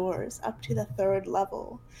golden doors up to the 3rd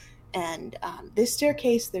level. And this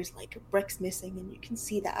staircase, there's like bricks missing, and you can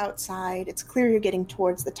see the outside. It's clear you're getting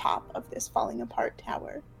towards the top of this falling apart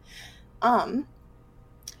tower.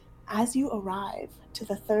 As you arrive to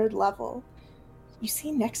the 3rd level, you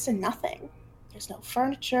see next to nothing. There's no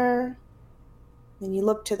furniture. Then you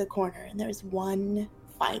look to the corner, and there's one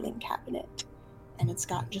filing cabinet. And it's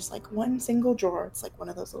got just like one single drawer. It's like one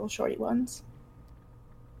of those little shorty ones.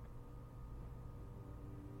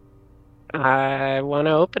 I want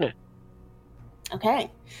to open it.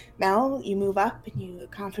 Okay. Mel, you move up and you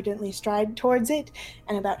confidently stride towards it,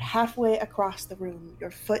 and about halfway across the room,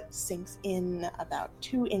 your foot sinks in about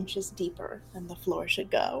 2 inches deeper than the floor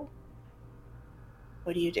should go.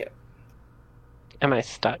 What do you do? Am I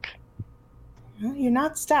stuck? Well, you're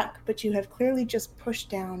not stuck, but you have clearly just pushed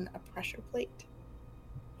down a pressure plate.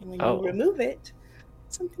 And when you remove it,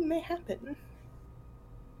 something may happen.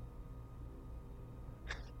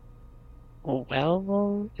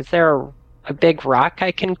 Well, is there a big rock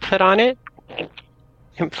I can put on it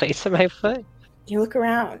in place of my foot? You look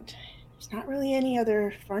around. There's not really any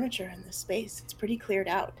other furniture in this space. It's pretty cleared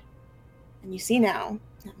out. And you see now,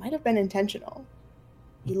 that might have been intentional.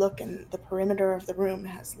 You look, and the perimeter of the room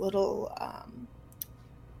has little,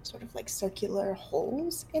 sort of like circular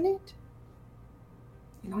holes in it.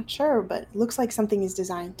 You're not sure, but it looks like something is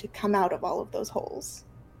designed to come out of all of those holes.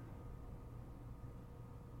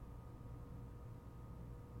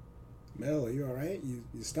 Mel, are you alright? You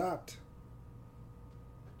stopped.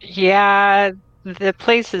 Yeah, the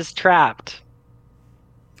place is trapped.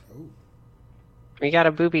 Oh. We got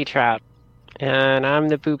a booby trap. And I'm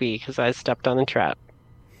the booby because I stepped on the trap.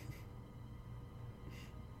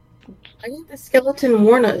 Why did the skeleton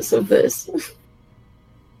warn us of this?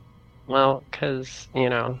 Well, because,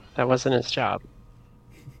 that wasn't his job.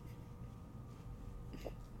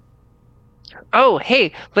 Oh,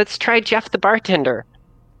 hey, let's try Jeff the bartender.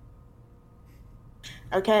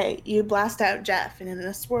 Okay, you blast out Jeff, and in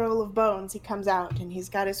a swirl of bones, he comes out, and he's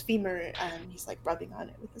got his femur, and he's like rubbing on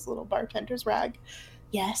it with his little bartender's rag.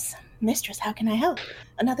 Yes, mistress, how can I help?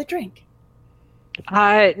 Another drink?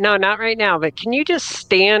 No, not right now, but can you just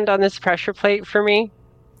stand on this pressure plate for me?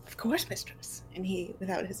 Of course, mistress. And he,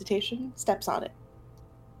 without hesitation, steps on it.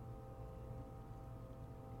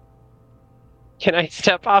 Can I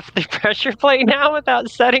step off the pressure plate now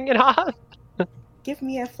without setting it off? Give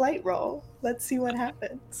me a flight roll. Let's see what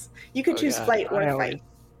happens. You could choose flight or fight. You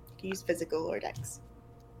can use physical or dex.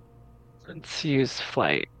 Let's use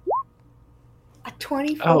flight. A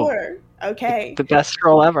 24. Oh, okay. The best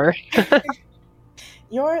roll ever.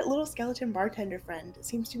 Your little skeleton bartender friend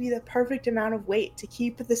seems to be the perfect amount of weight to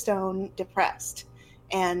keep the stone depressed.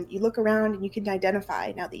 And you look around and you can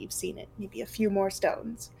identify, now that you've seen it, maybe a few more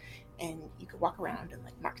stones. And you could walk around and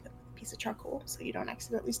mark them with a piece of charcoal so you don't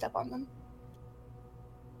accidentally step on them.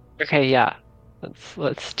 Okay, yeah.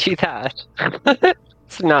 Let's do that.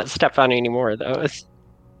 Let's not step on any more of those.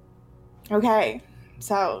 Okay.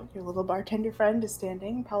 So your little bartender friend is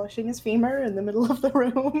standing, polishing his femur in the middle of the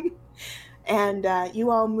room. And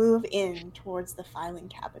you all move in towards the filing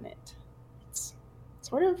cabinet. It's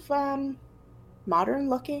sort of modern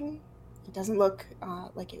looking. It doesn't look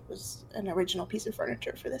like it was an original piece of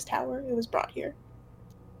furniture for this tower. It was brought here.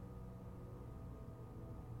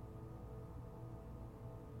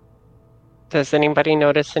 Does anybody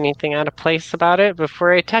notice anything out of place about it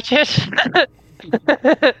before I touch it?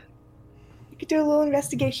 You could do a little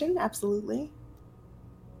investigation, absolutely.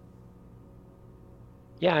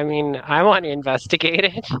 Yeah, I want to investigate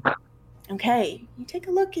it. Okay, you take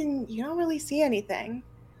a look and you don't really see anything.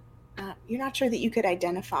 You're not sure that you could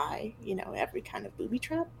identify, every kind of booby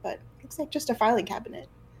trap, but it looks like just a filing cabinet.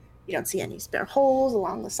 You don't see any spare holes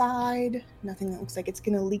along the side, nothing that looks like it's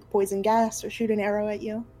going to leak poison gas or shoot an arrow at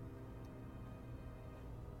you.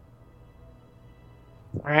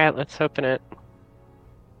 All right, let's open it.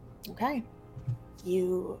 Okay.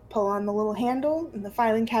 You pull on the little handle and the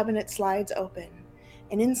filing cabinet slides open.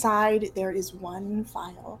 And inside there is one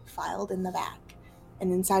file filed in the back.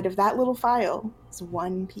 And inside of that little file is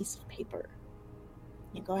one piece of paper.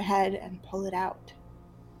 You go ahead and pull it out.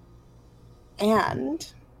 And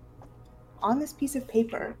on this piece of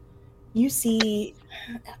paper, you see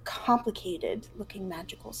a complicated looking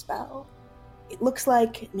magical spell. It looks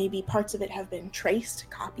like maybe parts of it have been traced,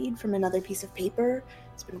 copied from another piece of paper.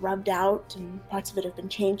 It's been rubbed out and parts of it have been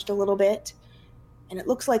changed a little bit. And it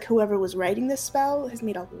looks like whoever was writing this spell has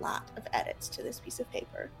made a lot of edits to this piece of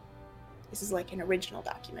paper. This is like an original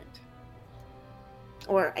document.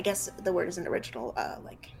 Or I guess the word isn't original,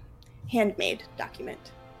 handmade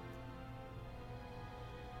document.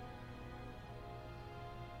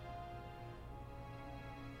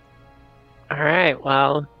 All right,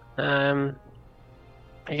 well, I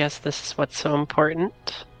guess this is what's so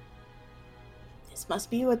important. This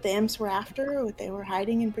must be what the imps were after, what they were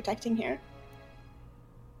hiding and protecting here.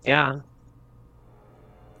 Yeah. Well,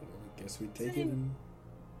 I guess we take it and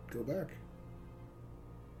go back.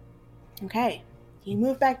 Okay, you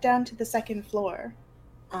move back down to the second floor,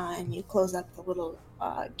 and you close up the little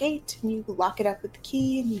gate, and you lock it up with the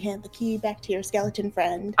key, and you hand the key back to your skeleton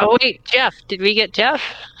friend. Oh wait, Jeff. Did we get Jeff?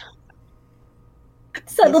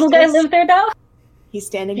 So little guy lives there now? He's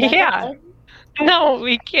standing back Yeah. up there. No,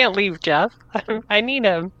 we can't leave Jeff. I need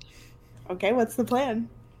him. Okay, what's the plan?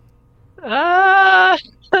 Oh,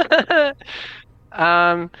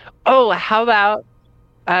 how about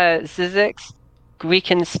Zzyzx? We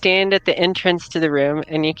can stand at the entrance to the room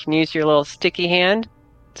and you can use your little sticky hand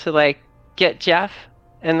to like get Jeff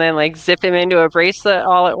and then like zip him into a bracelet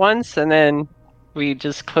all at once and then we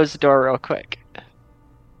just close the door real quick.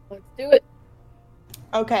 Let's do it.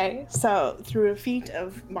 Okay, so through a feat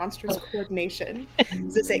of monstrous coordination,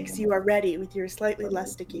 Zzyzx, you are ready with your slightly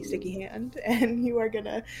less sticky hand, and you are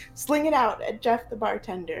gonna sling it out at Jeff the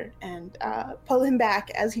bartender and pull him back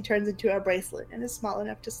as he turns into a bracelet and is small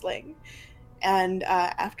enough to sling. And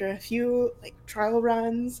after a few like trial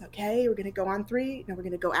runs, okay, we're gonna go on 3. No, we're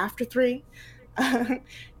gonna go after 3.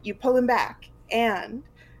 You pull him back, and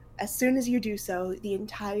as soon as you do so, the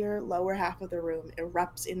entire lower half of the room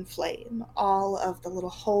erupts in flame. All of the little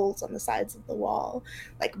holes on the sides of the wall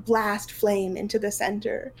like blast flame into the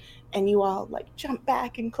center, and you all like jump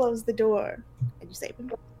back and close the door, and you save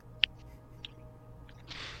him.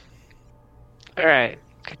 All right,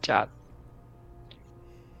 good job.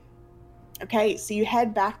 Okay, so you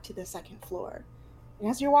head back to the second floor, and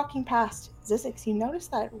as you're walking past Zzyzx, you notice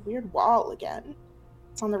that weird wall again.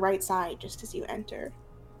 It's on the right side just as you enter.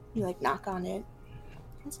 You like knock on it.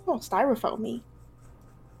 It's a little styrofoamy.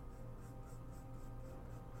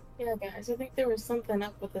 Yeah, guys, I think there was something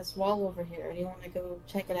up with this wall over here. Do you want to go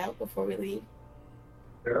check it out before we leave?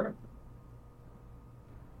 Sure.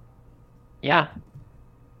 Yeah.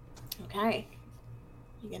 Okay.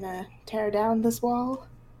 You gonna tear down this wall?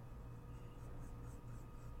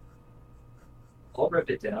 I'll rip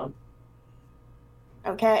it down.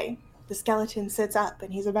 Okay. The skeleton sits up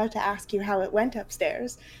and he's about to ask you how it went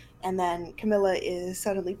upstairs. And then Camilla is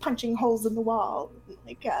suddenly punching holes in the wall,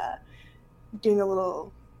 like doing a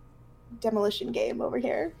little demolition game over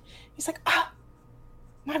here. He's like, "Ah,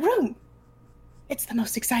 my room! It's the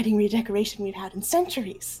most exciting redecoration we've had in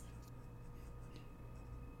centuries."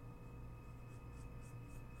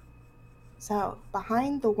 So,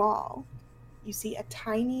 behind the wall, you see a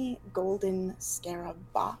tiny golden scarab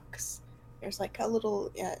box. There's like a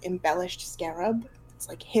little embellished scarab. It's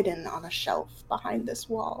like hidden on a shelf behind this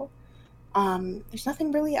wall. There's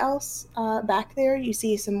nothing really else back there. You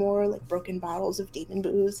see some more like broken bottles of demon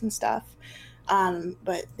booze and stuff.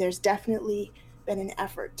 But there's definitely been an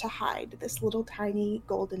effort to hide this little tiny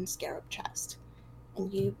golden scarab chest.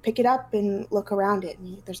 And you pick it up and look around it.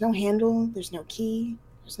 And there's no handle, there's no key,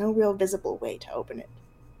 there's no real visible way to open it.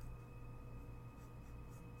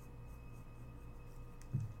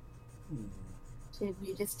 Should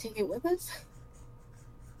we just take it with us?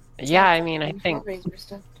 Yeah, I mean, I think Hellraiser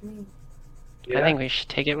stuff to me. I think we should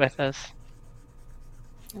take it with us.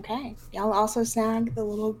 Okay. Y'all also snag the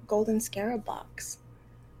little golden scarab box.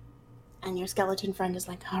 And your skeleton friend is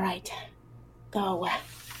like, "All right, go.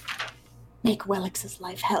 Make Wellix's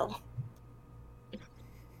life hell."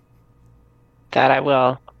 That I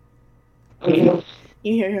will. You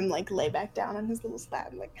hear him like lay back down on his little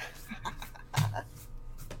slab, like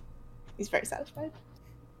he's very satisfied.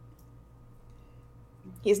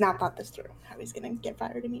 He's not thought this through, how he's gonna get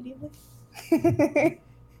fired immediately.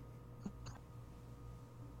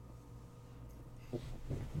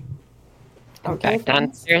 Okay, Back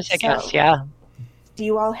downstairs, I guess, so, yeah. do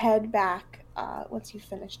you all head back, once you've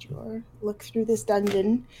finished your look through this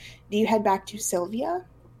dungeon, do you head back to Sylvia?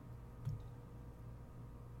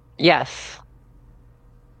 Yes.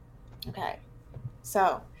 Okay,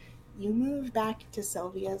 so you move back to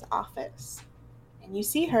Sylvia's office, and you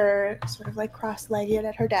see her sort of like cross-legged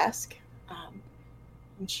at her desk,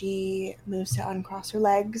 and she moves to uncross her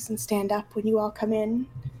legs and stand up when you all come in.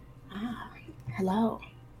 "Ah, hello.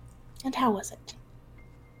 And how was it?"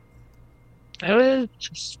 It was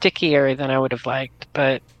stickier than I would have liked,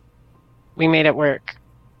 but we made it work.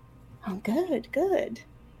 "Oh, good, good.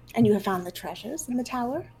 And you have found the treasures in the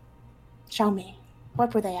tower? Show me.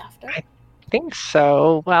 What were they after?" I think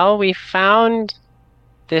so. Well, we found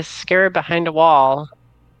this scarab behind a wall,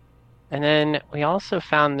 and then we also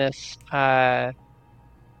found this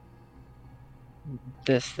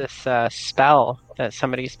spell that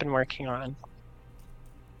somebody's been working on.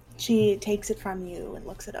 She takes it from you and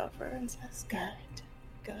looks it over and says, good.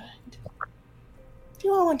 Do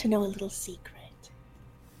you all want to know a little secret?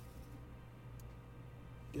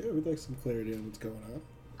 Yeah, we'd like some clarity on what's going on.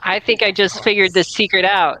 I think I just figured this secret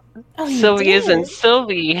out. Oh, you Sylvia isn't did?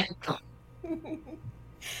 Sylvie.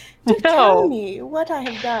 Do tell No, me what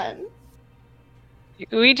I have done.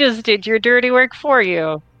 we just did your dirty work for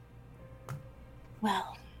you.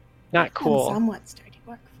 Well, Not you've done cool. somewhat sturdy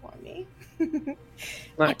work for me.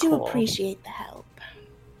 Not I do cool. appreciate the help.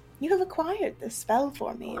 You have acquired this spell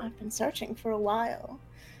for me. I've been searching for a while.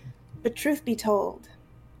 But truth be told,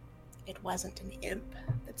 it wasn't an imp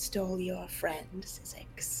that stole your friend,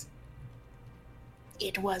 Zzyzx.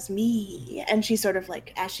 It was me. And she sort of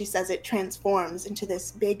like, as she says it, transforms into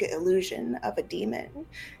this big illusion of a demon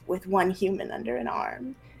with one human under an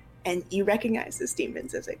arm. And you recognize this demon,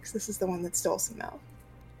 Zzyzx. This is the one that stole Semele.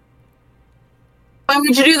 Why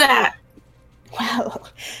would you do that? Well,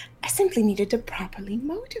 I simply needed to properly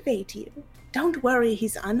motivate you. Don't worry,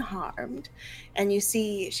 he's unharmed. And you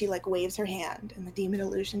see she like waves her hand and the demon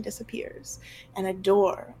illusion disappears. And a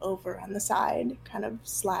door over on the side kind of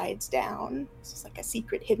slides down. It's like a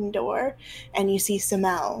secret hidden door. And you see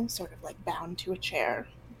Semele sort of like bound to a chair.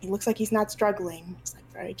 He looks like he's not struggling. He's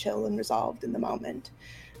like very chill and resolved in the moment.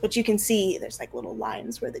 But you can see there's like little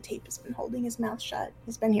lines where the tape has been holding his mouth shut.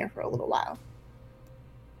 He's been here for a little while.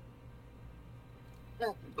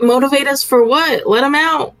 Motivate us for what? Let him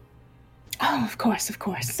out. Oh, of course.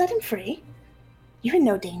 Set him free. You're in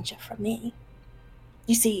no danger from me.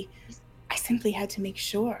 You see, I simply had to make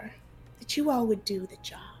sure that you all would do the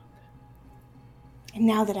job. And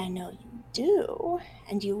now that I know you do,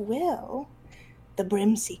 and you will, the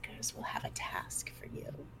Brim Seekers will have a task for you.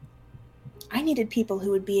 I needed people who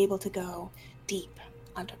would be able to go deep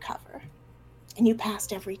undercover. And you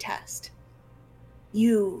passed every test.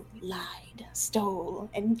 You lied, stole,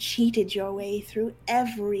 and cheated your way through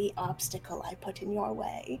every obstacle I put in your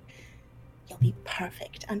way. You'll be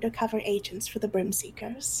perfect undercover agents for the Brim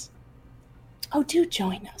Seekers. Oh, do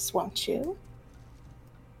join us, won't you?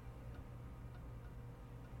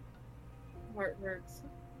 Heart hurts.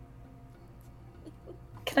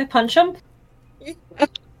 Can I punch him?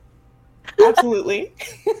 Absolutely.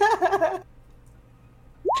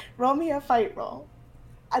 Roll me a fight roll.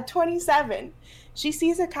 At 27, she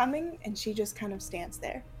sees it coming and she just kind of stands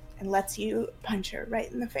there and lets you punch her right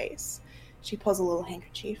in the face. She pulls a little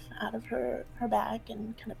handkerchief out of her bag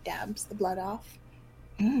and kind of dabs the blood off.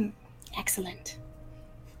 Excellent.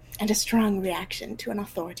 And a strong reaction to an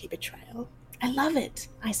authority betrayal. I love it.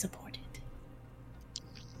 I support it.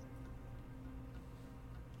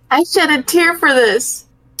 I shed a tear for this.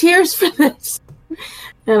 Tears for this.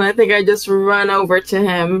 And I think I just run over to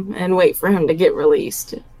him and wait for him to get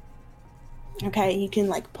released. Okay, you can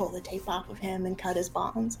like pull the tape off of him and cut his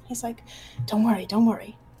bonds. He's like, don't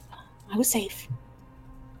worry. I was safe.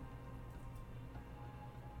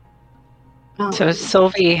 So,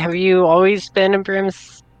 Sylvie, have you always been a Brim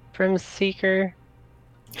Seeker?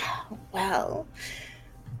 Well,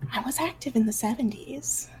 I was active in the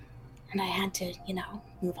 70s. And I had to,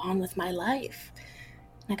 move on with my life.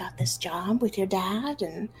 And I got this job with your dad,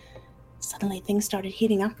 and suddenly things started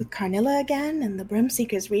heating up with Camilla again, and the Brim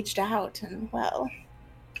Seekers reached out, and, well,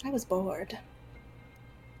 I was bored.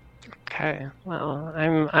 Okay, well,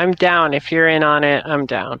 I'm down. If you're in on it, I'm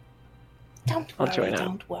down. Don't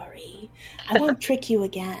worry. I won't trick you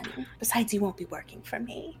again. Besides, you won't be working for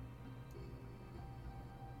me.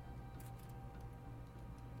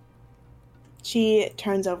 She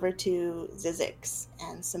turns over to Zzyzx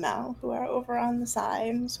and Semele, who are over on the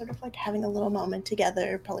side, sort of like having a little moment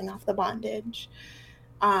together, pulling off the bondage.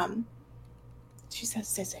 She says,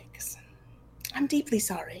 Zzyzx, I'm deeply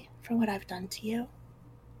sorry for what I've done to you.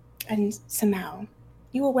 And Semele,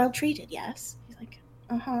 you were well treated, yes? He's like,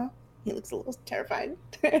 uh-huh. He looks a little terrified.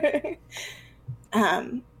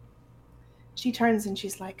 She turns and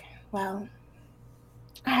she's like, well,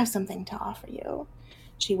 I have something to offer you.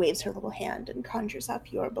 She waves her little hand and conjures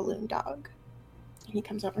up your balloon dog. And he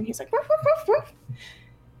comes over and he's like, ruff, ruff, ruff, ruff.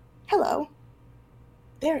 Hello.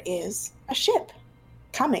 There is a ship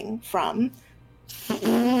coming from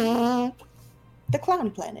the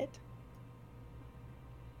clown planet.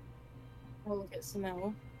 I'll look at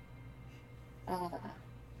Semele.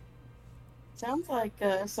 Sounds like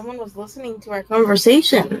someone was listening to our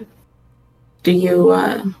conversation. Do you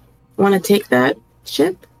want to take that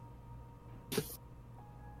ship?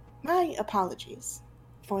 My apologies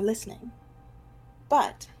for listening,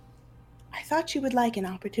 but I thought you would like an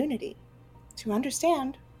opportunity to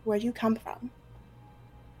understand where you come from.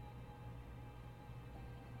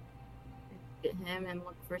 Get him and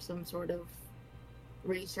look for some sort of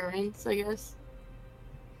reassurance, I guess.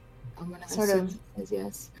 I'm gonna Sort assume of. is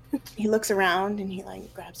yes. He looks around and he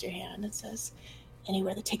grabs your hand and says,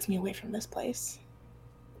 "Anywhere that takes me away from this place.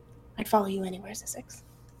 I'd follow you anywhere, Zzyzx."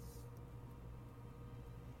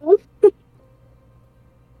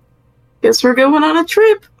 Guess we're going on a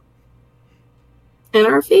trip. In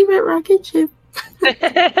our favorite rocket ship.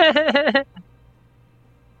 The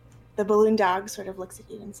balloon dog sort of looks at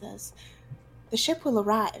you and says, "The ship will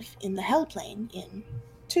arrive in the Hell Plane in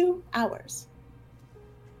 2 hours."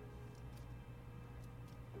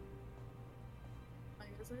 I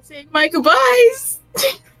guess I say my goodbyes.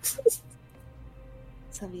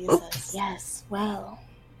 Sylvia says, "Yes, well,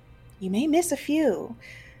 you may miss a few,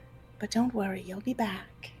 but don't worry, you'll be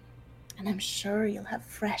back. And I'm sure you'll have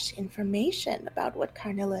fresh information about what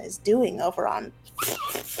Camilla is doing over on..."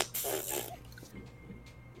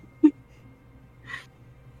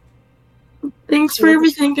 Thanks for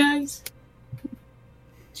everything, guys.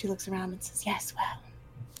 She looks around and says, "Yes, well,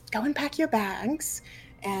 go and pack your bags,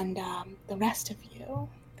 and the rest of you,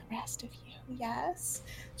 yes."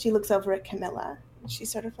 She looks over at Camilla, and she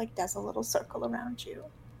sort of does a little circle around you.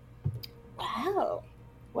 "Wow,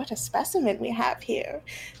 what a specimen we have here.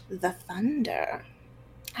 The Thunder.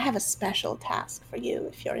 I have a special task for you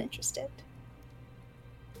if you're interested."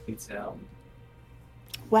 Please tell.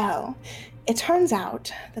 Well, it turns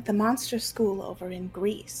out that the monster school over in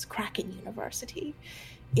Greece, Kraken University,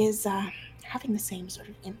 is having the same sort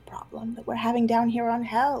of imp problem that we're having down here on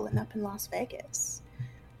Hell and up in Las Vegas.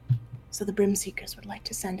 So the Brimseekers would like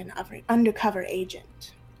to send an undercover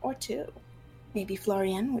agent, or two. Maybe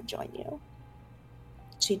Florian would join you.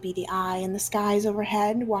 She'd be the eye in the skies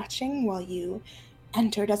overhead, watching while you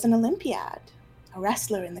entered as an Olympiad, a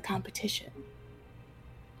wrestler in the competition,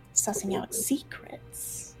 sussing out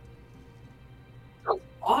secrets.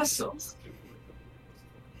 Awesome.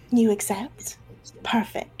 You accept?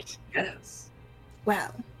 Perfect. Yes.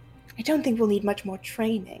 Well, I don't think we'll need much more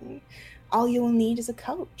training. All you will need is a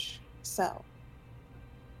coach. So,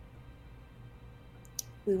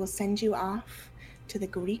 we will send you off to the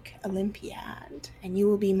Greek Olympiad, and you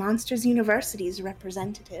will be Monsters University's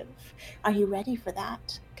representative. Are you ready for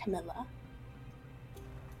that, Camilla?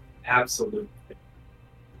 Absolutely.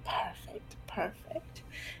 Perfect.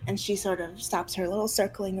 And she sort of stops her little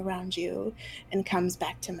circling around you and comes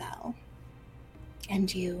back to Mel.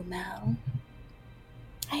 "And you, Mel,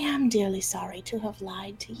 I am dearly sorry to have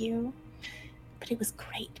lied to you, but it was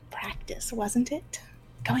great practice, wasn't it?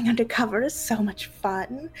 Going undercover is so much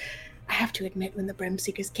fun. I have to admit, when the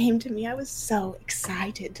Brimseekers came to me, I was so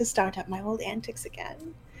excited to start up my old antics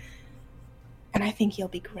again. And I think you'll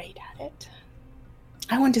be great at it.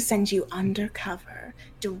 I want to send you undercover,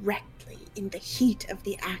 directly in the heat of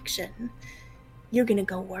the action. You're going to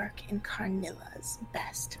go work in Camilla's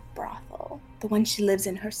best brothel, the one she lives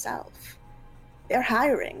in herself. They're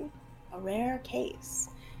hiring, a rare case.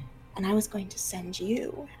 And I was going to send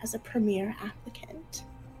you as a premier applicant.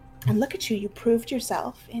 And look at you, you proved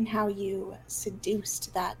yourself in how you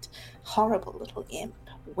seduced that horrible little imp,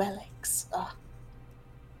 Wellix. Ugh.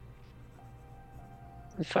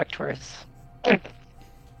 Fucked worse.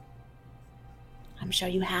 I'm sure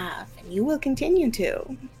you have, and you will continue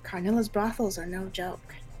to. Camilla's brothels are no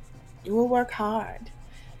joke. You will work hard,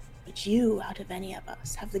 but you, out of any of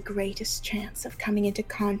us, have the greatest chance of coming into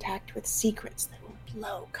contact with secrets that will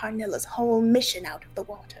blow Camilla's whole mission out of the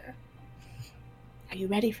water. Are you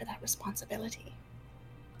ready for that responsibility?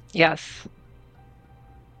 Yes.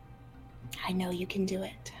 I know you can do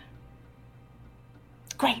it.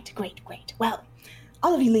 Great. Well,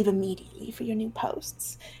 all of you leave immediately for your new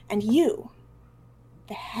posts, and you,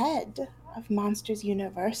 the head of Monsters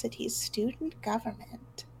University's student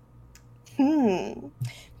government.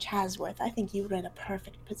 Chasworth, I think you're in a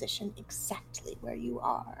perfect position exactly where you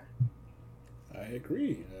are. I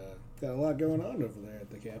agree. Got a lot going on over there at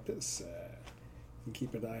the campus. You can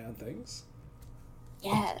keep an eye on things.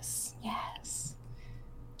 Yes.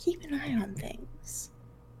 Keep an eye on things.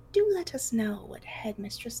 Do let us know what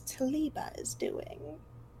Headmistress Taliba is doing.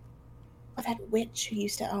 Or that witch who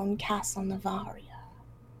used to own Castle Navaria.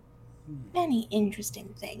 Many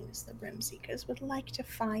interesting things the Brimseekers would like to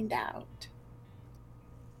find out.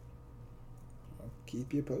 I'll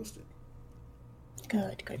keep you posted.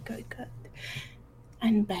 Good.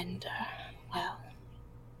 And Bender, well,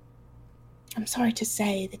 I'm sorry to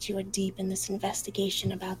say that you are deep in this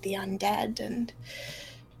investigation about the undead, and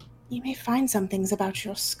you may find some things about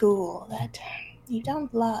your school that you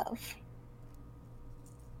don't love.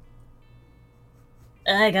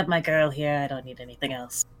 I got my girl here. I don't need anything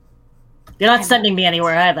else. You're not sending me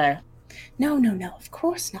anywhere either. No, of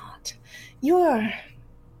course not. Your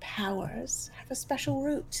powers have a special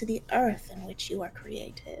root to the earth in which you are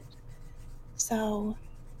created. So,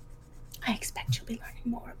 I expect you'll be learning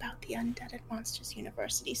more about the undead at Monsters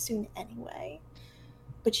University soon anyway.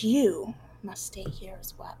 But you must stay here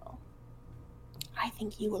as well. I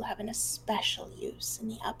think you will have an especial use in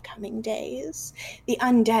the upcoming days. The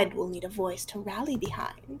undead will need a voice to rally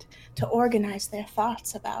behind, to organize their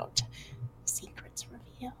thoughts about secrets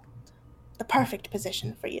revealed. The perfect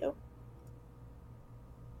position for you.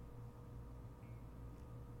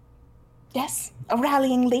 Yes, a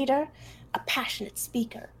rallying leader, a passionate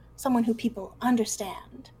speaker, someone who people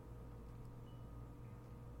understand.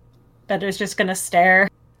 Bender's just gonna stare.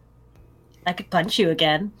 I could punch you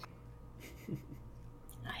again.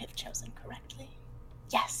 I have chosen correctly.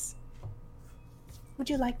 Yes. Would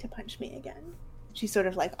you like to punch me again? She sort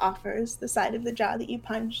of like offers the side of the jaw that you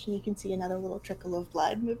punched, and you can see another little trickle of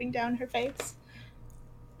blood moving down her face.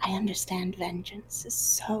 I understand vengeance is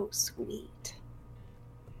so sweet.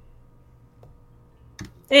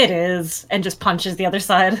 It is, and just punches the other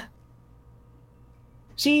side.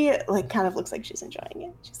 She like kind of looks like she's enjoying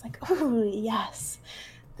it. She's like, oh yes,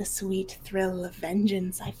 the sweet thrill of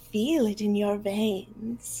vengeance. I feel it in your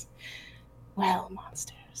veins. Well,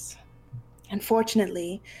 monsters,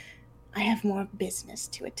 unfortunately, I have more business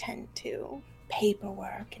to attend to,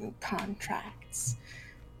 paperwork and contracts.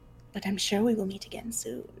 But I'm sure we will meet again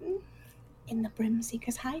soon, in the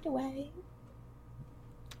Brimseeker's hideaway.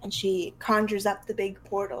 And she conjures up the big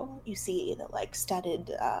portal. You see the like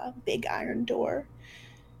studded big iron door.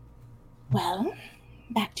 Well,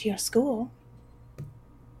 back to your school.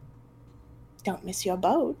 Don't miss your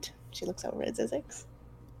boat. She looks over at Zzyzx.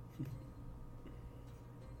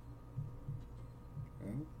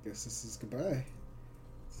 Well, guess this is goodbye.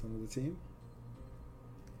 Some of the team.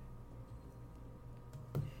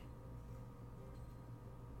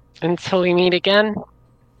 Until we meet again.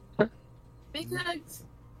 Big hugs.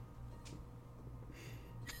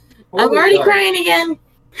 Before I'm we already go- crying again.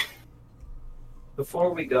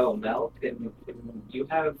 Before we go, Mel, can you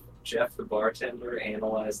have Jeff, the bartender,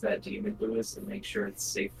 analyze that demon booze and make sure it's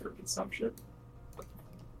safe for consumption?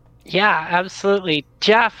 Yeah, absolutely.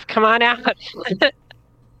 Jeff, come on out.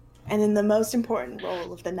 And in the most important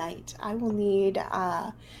role of the night, I will need,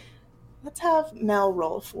 let's have Mel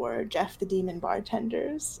roll for Jeff the Demon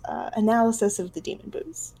Bartender's analysis of the demon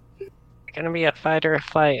booze. Gonna be a fight or a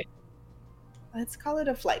flight. Let's call it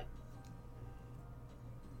a flight.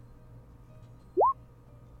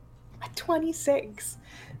 A 26.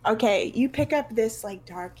 Okay, you pick up this like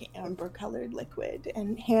dark amber colored liquid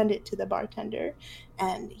and hand it to the bartender,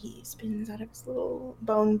 and he spins out of his little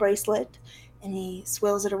bone bracelet and he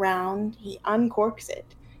swirls it around, he uncorks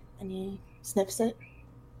it, and he sniffs it.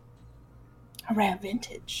 A rare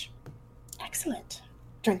vintage. Excellent.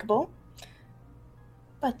 Drinkable.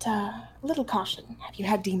 But a little caution. Have you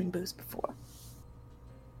had demon booze before?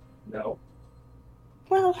 No.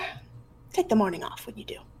 Well, take the morning off when you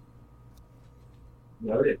do.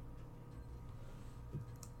 Noted.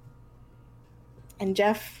 And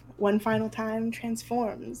Jeff, one final time,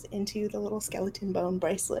 transforms into the little skeleton bone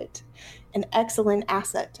bracelet. An excellent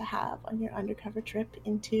asset to have on your undercover trip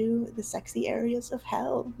into the sexy areas of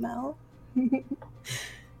hell, Mel.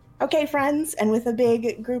 Okay, friends, and with a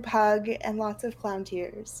big group hug and lots of clown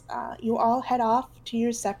tears, you all head off to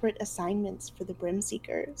your separate assignments for the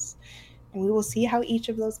Brimseekers. And we will see how each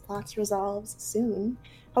of those plots resolves soon,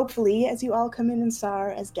 hopefully as you all come in and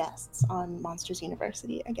star as guests on Monsters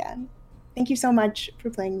University again. Thank you so much for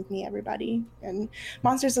playing with me, everybody. And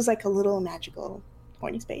Monsters is like a little magical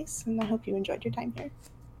horny space, and I hope you enjoyed your time here.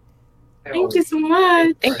 Thank you so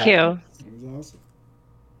much. Thank you. It was awesome.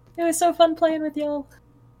 It was so fun playing with y'all.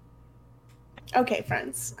 Okay,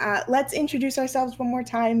 friends, let's introduce ourselves one more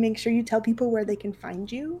time. Make sure you tell people where they can find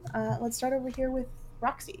you. Let's start over here with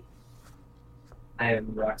Roxxie. I am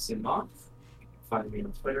Roxxie Moth. You can find me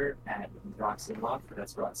on Twitter at Roxxie Moth.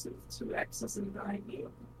 That's Roxxie with 2 X's and 9 E.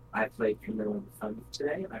 I played Camilla in the fun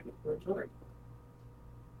today, and I hope you enjoy.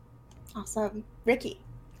 Awesome. Ricky.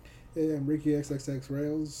 Hey, I'm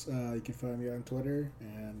RickyxxRails. You can find me on Twitter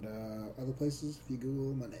and other places if you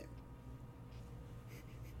Google my name.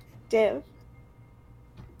 Div.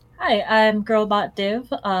 Hi, I'm Girlbot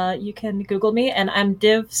Div. You can Google me, and I'm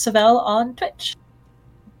Div Savell on Twitch.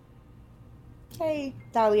 Hey,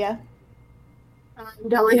 Dahlia. I'm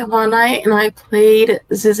Dahlia Von Knight, and I played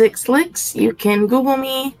Zzyzx. You can Google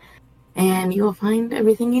me, and you will find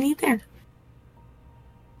everything you need there.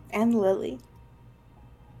 And Lilly.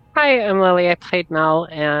 Hi, I'm Lily. I played Mel,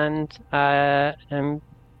 and I'm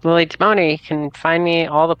Lilly Demona. You can find me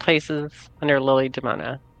all the places under Lilly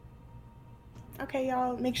Demona. Okay,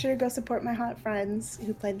 y'all, make sure to go support my hot friends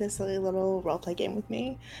who played this silly little roleplay game with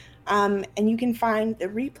me. And you can find the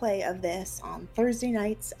replay of this on Thursday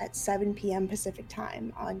nights at 7 p.m. Pacific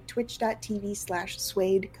time on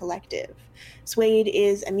twitch.tv/Suede Collective. Suede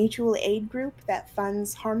is a mutual aid group that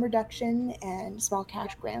funds harm reduction and small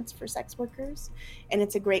cash grants for sex workers. And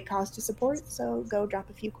it's a great cause to support, so go drop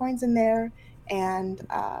a few coins in there and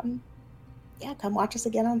come watch us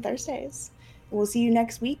again on Thursdays. We'll see you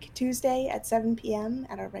next week, Tuesday at 7 p.m.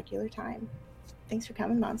 at our regular time. Thanks for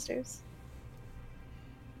coming, monsters.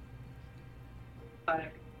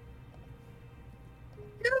 Bye.